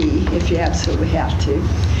LNP if you absolutely have to,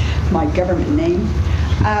 my government name.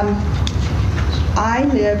 I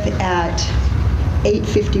live at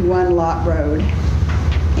 851 Lot Road,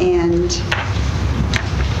 and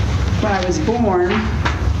when I was born,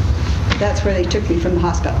 that's where they took me from the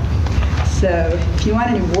hospital. So if you want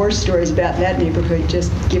any war stories about that neighborhood,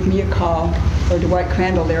 just give me a call, or Dwight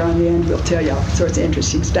Crandall there on the end will tell you all sorts of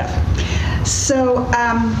interesting stuff. So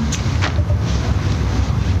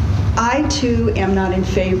I too am not in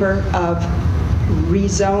favor of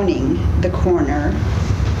rezoning the corner,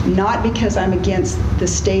 not because I'm against the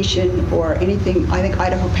station or anything. I think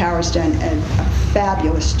Idaho Power's done a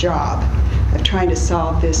fabulous job of trying to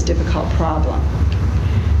solve this difficult problem.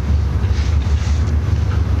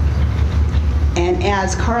 And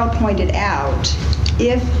as Carl pointed out,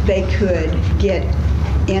 if they could get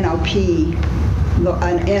an NOP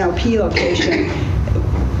location,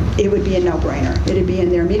 it would be a no-brainer. It would be in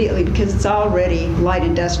there immediately because it's already light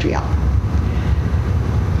industrial.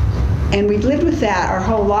 And we've lived with that our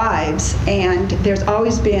whole lives, and there's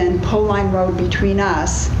always been pole line road between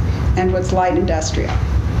us and what's light industrial.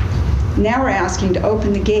 Now we're asking to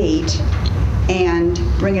open the gate and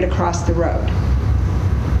bring it across the road.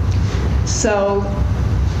 So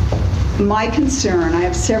my concern, I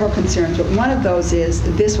have several concerns, but one of those is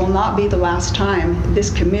that this will not be the last time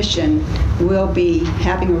this commission will be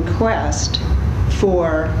having a request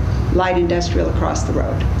for light industrial across the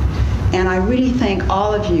road. And I really thank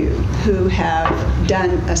all of you who have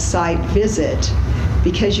done a site visit,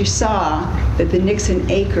 because you saw that the Nixon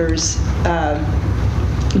Acres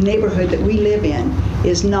neighborhood that we live in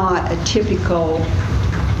is not a typical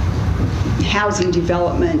housing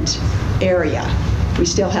development area. We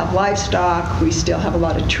still have livestock, we still have a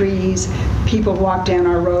lot of trees. People walk down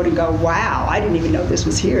our road and go, wow, I didn't even know this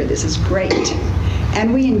was here, this is great.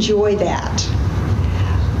 And we enjoy that.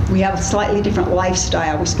 We have a slightly different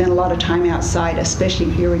lifestyle. We spend a lot of time outside, especially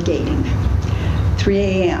irrigating. 3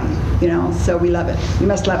 a.m., so we love it. We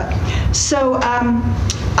must love it. So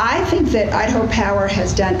I think that Idaho Power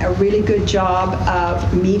has done a really good job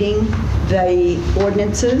of meeting the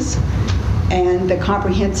ordinances and the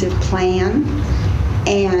comprehensive plan,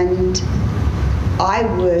 and I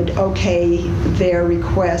would okay their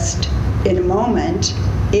request in a moment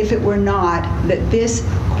if it were not that this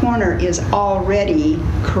corner is already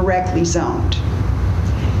correctly zoned.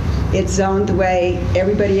 It's zoned the way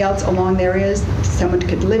everybody else along there is. Someone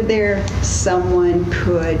could live there, someone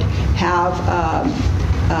could have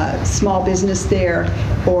a small business there,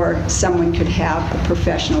 or someone could have a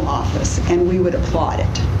professional office, and we would applaud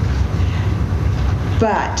it.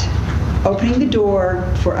 But opening the door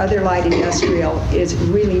for other light industrial is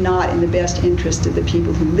really not in the best interest of the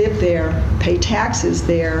people who live there, pay taxes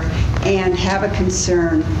there, and have a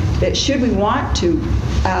concern that should we want to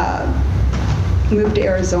move to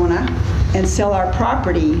Arizona and sell our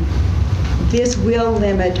property, this will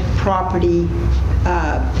limit property.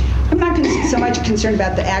 I'm not so much concerned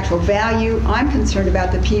about the actual value. I'm concerned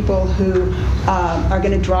about the people who are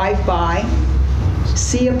going to drive by,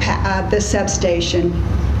 see the substation,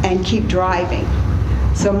 and keep driving.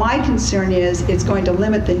 So my concern is it's going to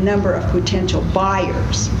limit the number of potential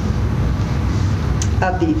buyers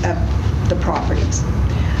of the properties.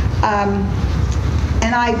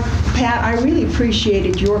 And Pat, I really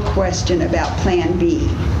appreciated your question about Plan B,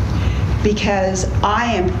 because I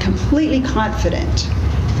am completely confident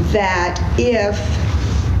that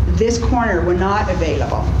if this corner were not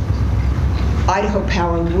available, Idaho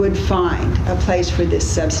Power would find a place for this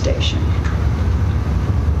substation.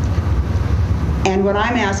 And what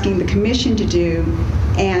I'm asking the Commission to do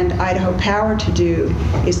and Idaho Power to do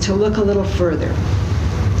is to look a little further,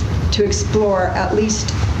 to explore at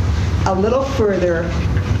least a little further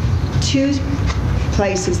two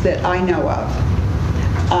places that I know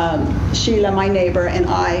of. Sheila, my neighbor, and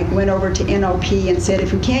I went over to NOP and said,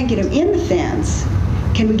 if we can't get them in the fence,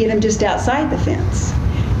 can we get them just outside the fence?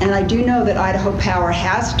 And I do know that Idaho Power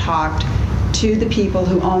has talked to the people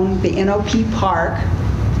who own the NOP Park,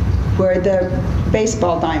 where the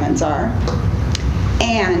baseball diamonds are,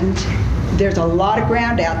 and there's a lot of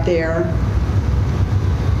ground out there.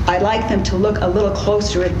 I'd like them to look a little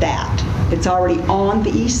closer at that. It's already on the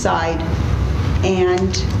east side,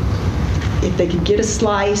 and if they could get a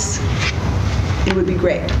slice, it would be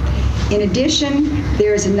great. In addition,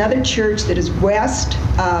 there is another church that is west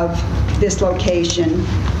of this location.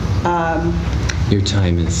 Your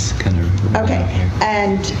time is kind of okay,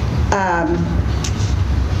 and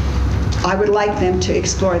I would like them to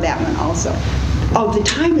explore that one also. Oh, the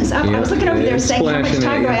time is up. I was looking over there saying, how much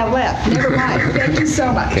time do I have left? Never mind. Thank you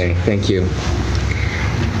so much. Okay, thank you.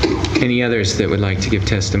 Any others that would like to give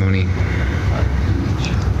testimony?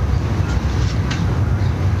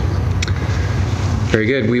 Very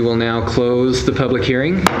good. We will now close the public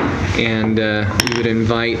hearing, and we would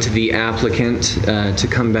invite the applicant to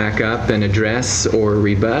come back up and address or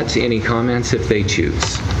rebut any comments if they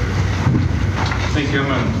choose. Thank you. I'm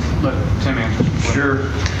going to let Tim answer. Sure.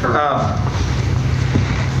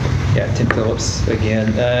 Yeah, Tim Phillips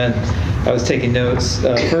again. I was taking notes.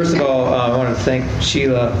 First of all, I want to thank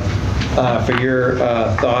Sheila for your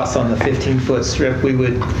thoughts on the 15-foot strip. We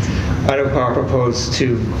would, Idaho Power propose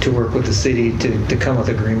to work with the city to come with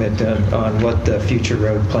agreement on what the future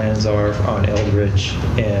road plans are on Eldridge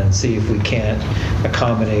and see if we can't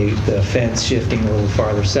accommodate the fence shifting a little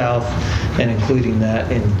farther south and including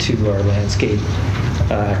that into our landscape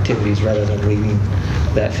activities rather than leaving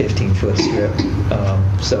that 15-foot strip.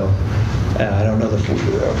 I don't know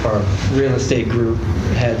if our real estate group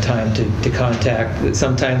had time to contact.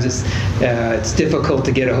 Sometimes it's difficult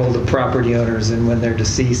to get a hold of property owners, and when they're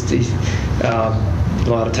deceased, a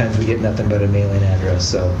lot of times we get nothing but a mailing address.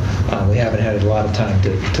 So we haven't had a lot of time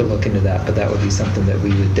to look into that, but that would be something that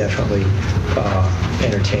we would definitely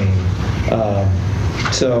entertain.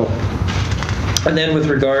 And then with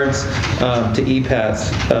regards to EPATS,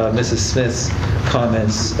 Mrs. Smith's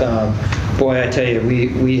comments, boy, I tell you,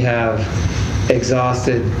 we have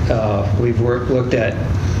exhausted, we've looked at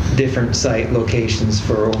different site locations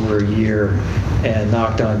for over a year and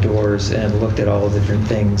knocked on doors and looked at all the different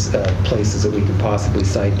things, places that we could possibly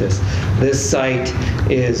site this. This site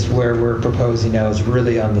is where we're proposing now is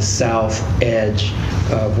really on the south edge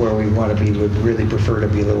of where we want to be. Would really prefer to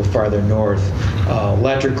be a little farther north.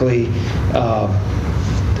 Electrically,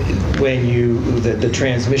 when the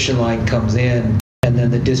transmission line comes in and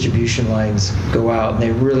then the distribution lines go out, and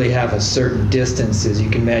they really have a certain distance. As you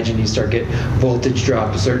can imagine, you start get voltage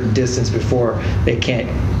drop a certain distance before they can't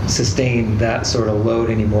sustain that sort of load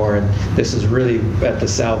anymore. And this is really at the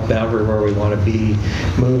south boundary where we want to be.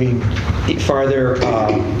 Moving farther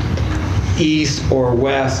east or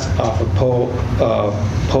west off of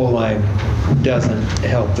pole line doesn't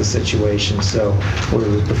help the situation. So we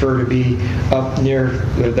would prefer to be up near,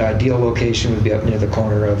 the ideal location would be up near the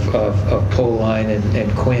corner of Pole Line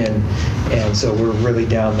and Quinn. And so we're really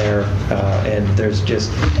down there, and there's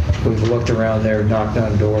just, we've looked around there, knocked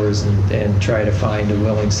on doors and tried to find a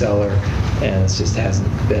willing seller, and it just hasn't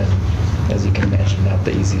been, as you can imagine, not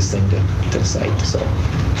the easiest thing to site. So.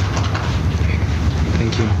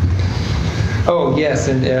 Thank you. Oh, yes,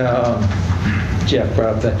 and Jeff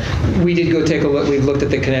brought up that. We did go take a look. We've looked at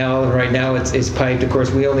the canal, and right now it's piped. Of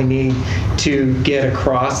course, we only need to get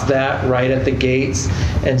across that right at the gates,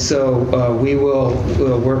 and so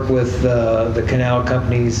we'll work with the canal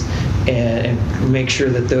companies and make sure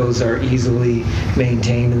that those are easily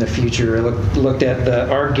maintained in the future. I looked at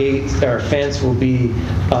our gates, our fence will be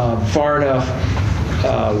far enough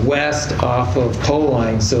west off of Pole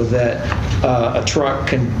Line so that a truck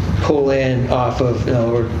can pull in off of,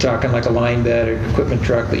 we're talking like a line bed or equipment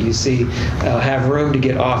truck that you see, have room to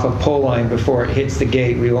get off of Pole Line before it hits the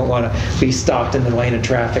gate. We won't want to be stopped in the lane of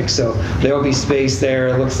traffic. So there'll be space there.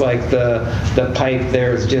 It looks like the pipe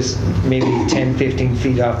there is just maybe 10, 15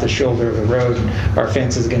 feet off the shoulder of the road. And our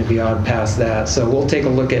fence is going to be on past that. So we'll take a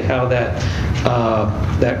look at how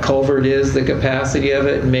that culvert is, the capacity of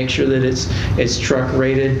it, and make sure that it's truck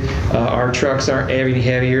rated. Our trucks aren't any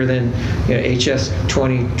heavier than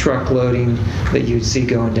HS20 truck loading that you'd see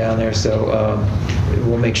going down there. So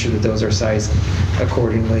we'll make sure that those are sized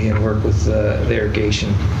accordingly and work with the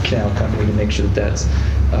irrigation canal company to make sure that that's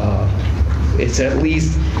it's at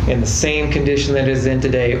least in the same condition that it is in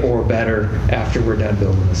today or better after we're done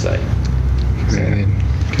building the site. Very good.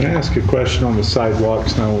 Can I ask a question on the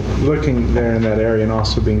sidewalks? Now, looking there in that area and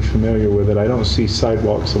also being familiar with it, I don't see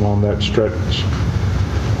sidewalks along that stretch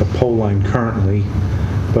of Pole Line currently,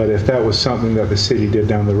 but if that was something that the city did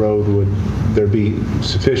down the road, would there be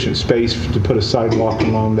sufficient space to put a sidewalk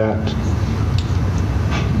along that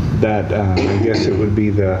I guess it would be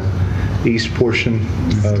the east portion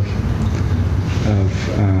of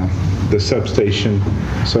the substation,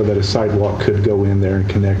 so that a sidewalk could go in there and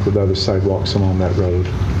connect with other sidewalks along that road?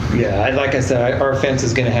 Yeah, like I said, our fence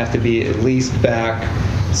is going to have to be at least back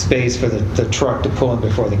space for the truck to pull in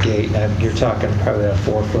before the gate. Now, you're talking probably a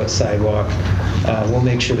 4-foot sidewalk. We'll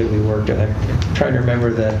make sure that we work on it. I'm trying to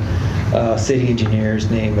remember the city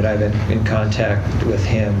engineer's name, but I've been in contact with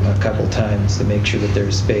him a couple times to make sure that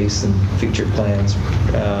there's space and future plans.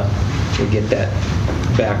 We get that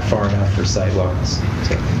back far enough for sidewalks.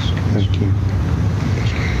 So. Thank you.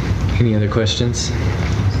 Any other questions?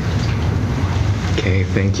 Okay,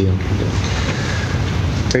 thank you.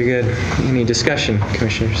 Very good. Any discussion,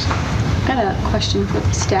 commissioners? I got a question for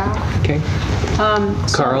the staff. Okay.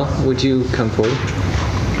 Carl, would you come forward?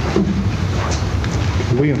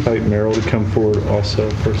 We invite Merrill to come forward also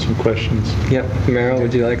for some questions. Yep. Merrill,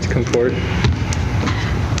 would you like to come forward?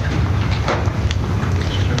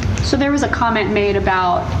 So there was a comment made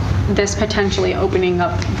about this potentially opening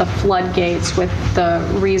up the floodgates with the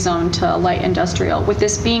rezone to light industrial. With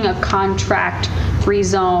this being a contract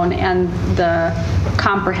rezone and the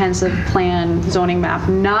comprehensive plan zoning map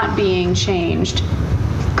not being changed,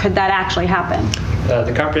 could that actually happen?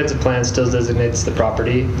 The comprehensive plan still designates the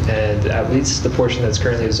property, and at least the portion that's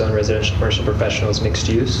currently zoned residential, commercial, professional is mixed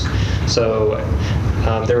use. So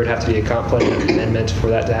there would have to be a comp plan amendment for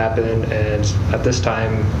that to happen. And at this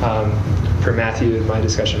time, per Matthew in my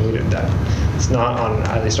discussion, it's not on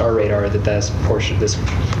at least our radar that this portion, this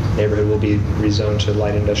neighborhood will be rezoned to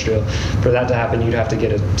light industrial. For that to happen, you'd have to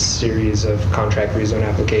get a series of contract rezone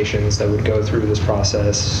applications that would go through this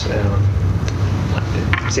process.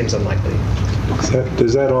 It seems unlikely.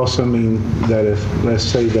 Does that also mean that if, let's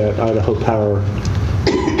say that Idaho Power,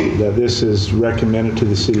 that this is recommended to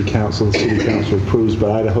the city council approves,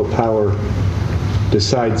 but Idaho Power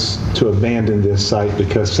decides to abandon this site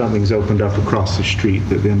because something's opened up across the street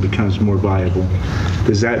that then becomes more viable,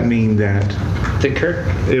 does that mean that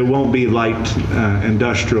it won't be light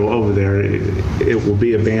industrial over there? It will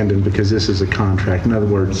be abandoned because this is a contract. In other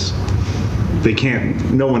words,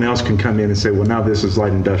 no one else can come in and say, well, now this is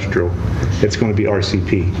light industrial. It's going to be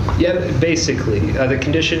RCP. Yeah, basically. The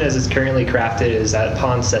condition as it's currently crafted is that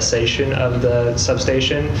upon cessation of the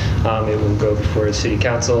substation, it will go before the city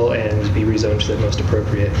council and be rezoned to the most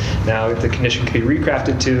appropriate. Now, the condition could be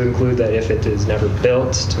recrafted to include that if it is never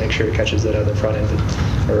built, to make sure it catches that other front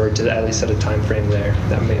end, or to at least set a time frame there.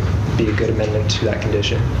 That may be a good amendment to that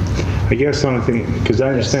condition. I guess the only thing, because I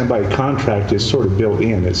understand by contract is sort of built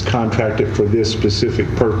in. It's contracted for this specific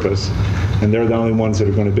purpose, and they're the only ones that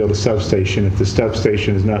are going to build a substation. If the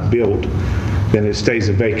substation is not built, then it stays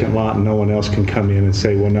a vacant lot and no one else can come in and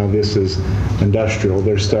say, well, no, this is industrial.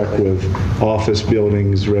 They're stuck with office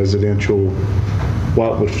buildings, residential,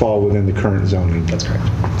 what would fall within the current zoning. That's correct.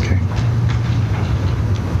 Okay.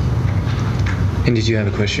 And did you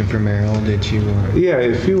have a question for Merrill? Did you? Yeah,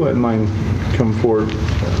 if you wouldn't mind come forward,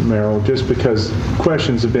 Merrill, just because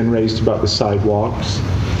questions have been raised about the sidewalks,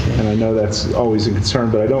 and I know that's always a concern,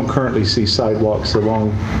 but I don't currently see sidewalks along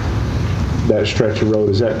that stretch of road.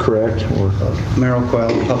 Is that correct? Or Merrill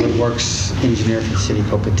Coyle, Public Works Engineer for the City of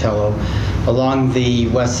Pocatello. Along the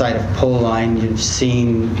west side of Pole Line, you've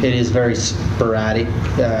seen it is very sporadic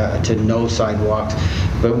to no sidewalks,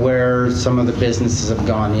 but where some of the businesses have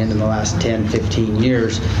gone in the last 10, 15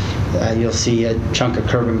 years, you'll see a chunk of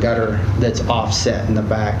curb and gutter that's offset in the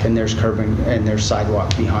back, and there's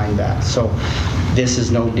sidewalk behind that. So this is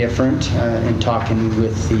no different. In talking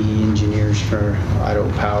with the engineers for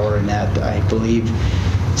Idaho Power and that, I believe,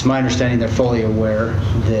 it's my understanding they're fully aware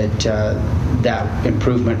that that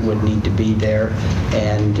improvement would need to be there,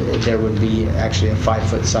 and there would be actually a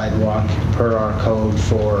 5-foot sidewalk per our code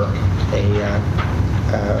for a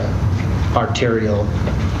arterial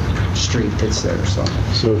street that's there.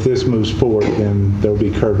 So if this moves forward, then there'll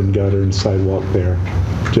be curb and gutter and sidewalk there,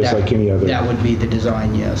 just like any other. That would be the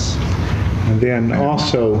design, yes. And then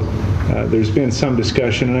also, there's been some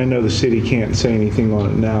discussion, and I know the city can't say anything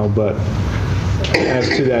on it now, but as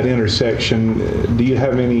to that intersection, do you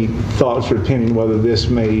have any thoughts or opinion whether this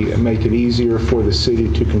may make it easier for the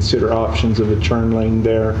city to consider options of a turn lane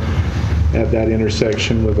there at that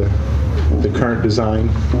intersection with the current design?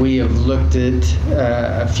 We have looked at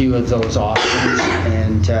a few of those options,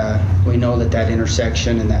 and we know that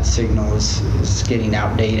intersection and that signal is getting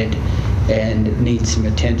outdated and needs some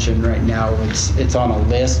attention right now. It's on a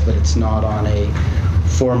list, but it's not on a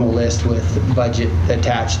formal list with budget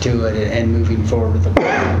attached to it and moving forward with the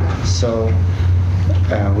plan. So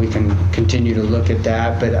we can continue to look at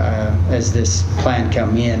that, but as this plan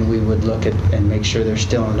come in, we would look at and make sure there's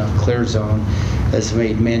still enough clear zone. As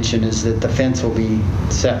Wade mentioned, is that the fence will be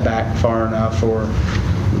set back far enough or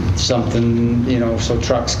something, so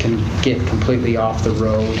trucks can get completely off the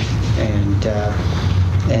road,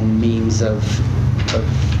 and means of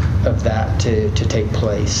that to take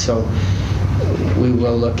place. So we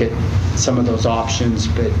will look at some of those options,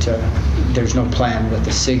 but there's no plan with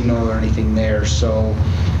the signal or anything there. So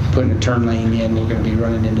putting a turn lane in, we're going to be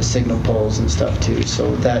running into signal poles and stuff too.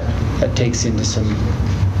 So that takes into some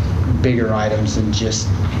bigger items than just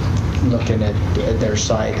looking at their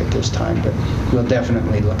site at this time. But we'll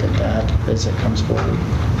definitely look at that as it comes forward.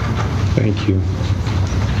 Thank you.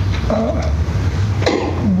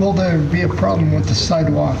 Will there be a problem with the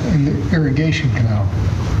sidewalk and the irrigation canal?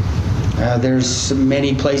 There's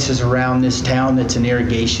many places around this town that's an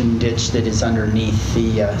irrigation ditch that is underneath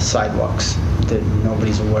the sidewalks that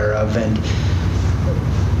nobody's aware of, and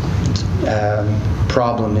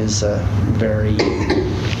problem is a very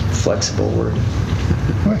flexible word.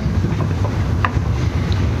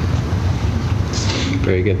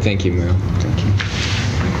 Very good. Thank you, Merrill. Thank you.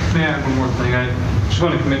 May I add one more thing? I just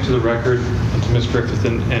want to commit to the record and to Ms. Griffith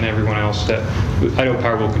and everyone else that Idaho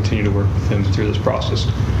Power will continue to work with them through this process,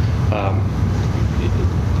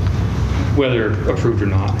 whether approved or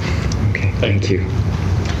not. Okay, thank you.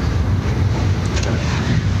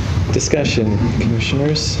 Discussion,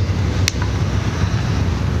 commissioners?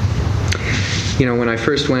 You know, when I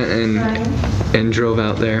first went and drove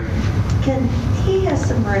out there. He has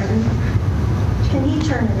some written. Can he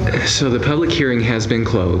turn it in? So the public hearing has been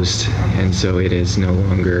closed, and so it is no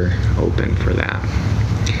longer open for that.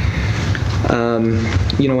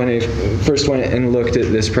 You know, when I first went and looked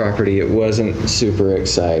at this property, it wasn't super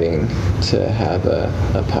exciting to have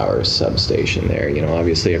a power substation there. You know,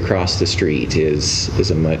 obviously across the street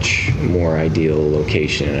is a much more ideal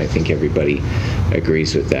location, and I think everybody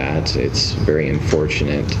agrees with that. It's very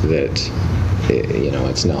unfortunate that you know,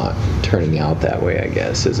 it's not turning out that way, I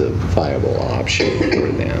guess, as a viable option for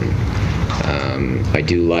them. I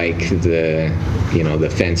do like the, you know, the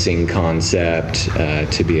fencing concept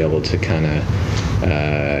to be able to kind of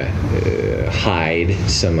hide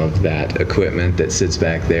some of that equipment that sits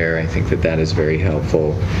back there. I think that is very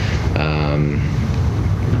helpful.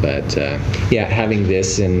 But yeah, having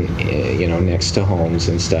this in, you know, next to homes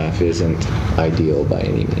and stuff isn't ideal by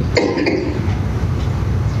any means.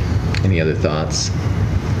 Any other thoughts?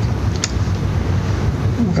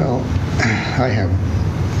 Well, I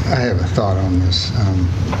have a thought on this.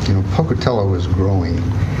 You know, Pocatello is growing,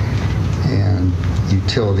 and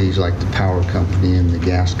utilities like the power company and the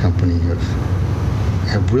gas company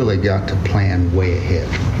have really got to plan way ahead.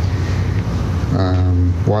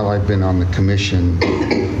 While I've been on the commission,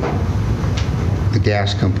 the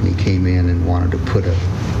gas company came in and wanted to put a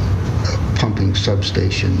pumping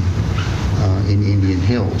substation in Indian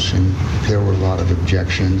Hills, and there were a lot of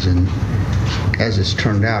objections, and as it's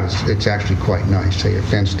turned out, it's actually quite nice. They have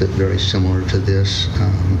fenced it very similar to this.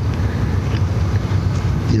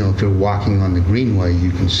 You know, if you're walking on the greenway,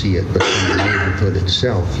 you can see it, but in the neighborhood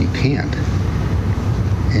itself, you can't.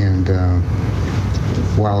 And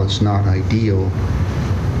while it's not ideal,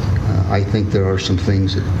 I think there are some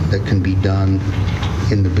things that can be done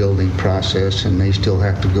in the building process, and they still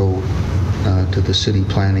have to go to the city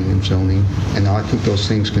planning and zoning, and I think those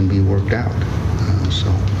things can be worked out. So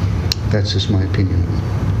that's just my opinion.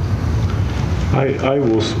 I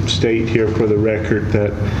will state here for the record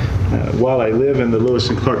that while I live in the Lewis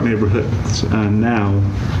and Clark neighborhood now,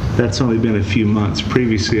 that's only been a few months.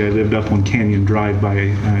 Previously, I lived up on Canyon Drive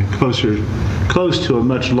by close to a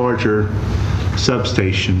much larger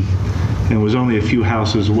substation, and was only a few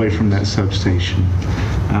houses away from that substation.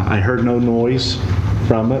 I heard no noise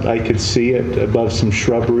from it. I could see it above some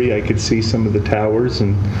shrubbery. I could see some of the towers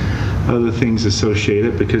and other things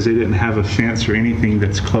associated, because they didn't have a fence or anything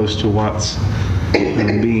that's close to what's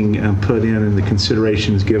being put in the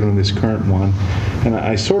considerations given in this current one. And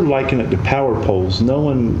I sort of liken it to power poles. No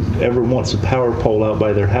one ever wants a power pole out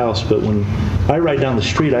by their house, but when I ride down the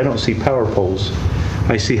street, I don't see power poles.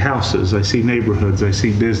 I see houses, I see neighborhoods, I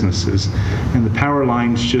see businesses, and the power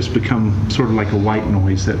lines just become sort of like a white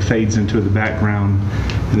noise that fades into the background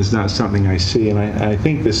and is not something I see. And I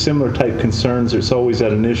think the similar type concerns, there's always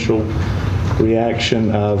that initial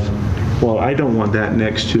reaction of, well, I don't want that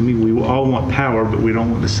next to me. We all want power, but we don't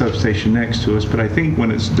want the substation next to us. But I think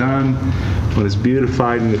when it's done, when it's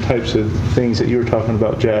beautified, and the types of things that you were talking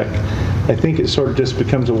about, Jack, I think it sort of just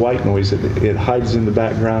becomes a white noise. It hides in the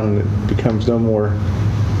background, and it becomes no more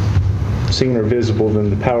seen or visible than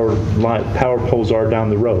the power poles are down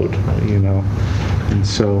the road, you know. And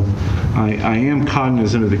so I am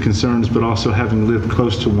cognizant of the concerns, but also having lived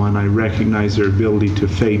close to one, I recognize their ability to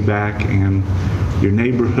fade back, and your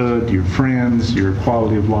neighborhood, your friends, your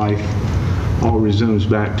quality of life all resumes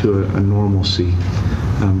back to a normalcy,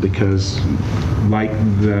 because like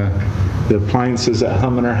the appliances that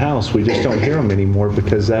hum in our house, we just don't hear them anymore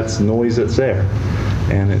because that's noise that's there,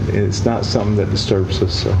 and it's not something that disturbs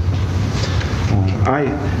us. So I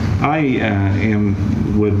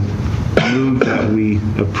would move that we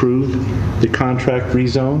approve the contract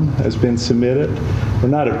rezone has been submitted, or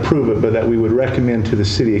not approve it, but that we would recommend to the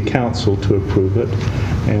City Council to approve it,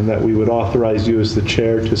 and that we would authorize you as the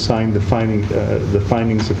chair to sign the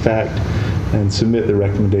findings of fact and submit the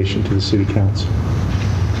recommendation to the City Council.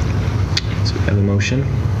 So we have a motion.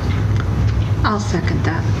 I'll second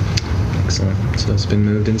that. Excellent. So it's been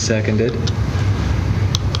moved and seconded.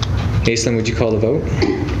 Aislinn, would you call the vote?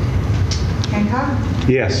 Hancock,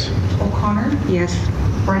 Yes. O'Connor, Yes.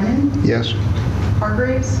 Brennan, Yes?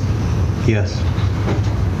 Hargraves, Yes.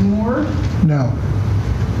 Moore, No.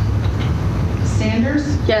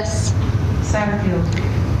 Sanders, Yes. Satterfield.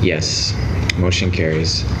 Yes. Motion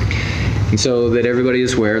carries. And so that everybody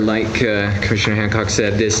is aware, like Commissioner Hancock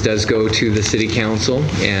said, this does go to the City Council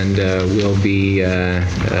and will be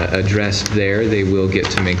addressed there. They will get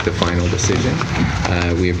to make the final decision.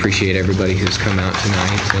 We appreciate everybody who's come out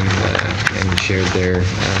tonight and shared their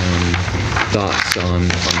thoughts on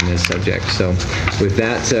this subject. So with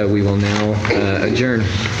that, we will now adjourn.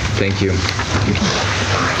 Thank you.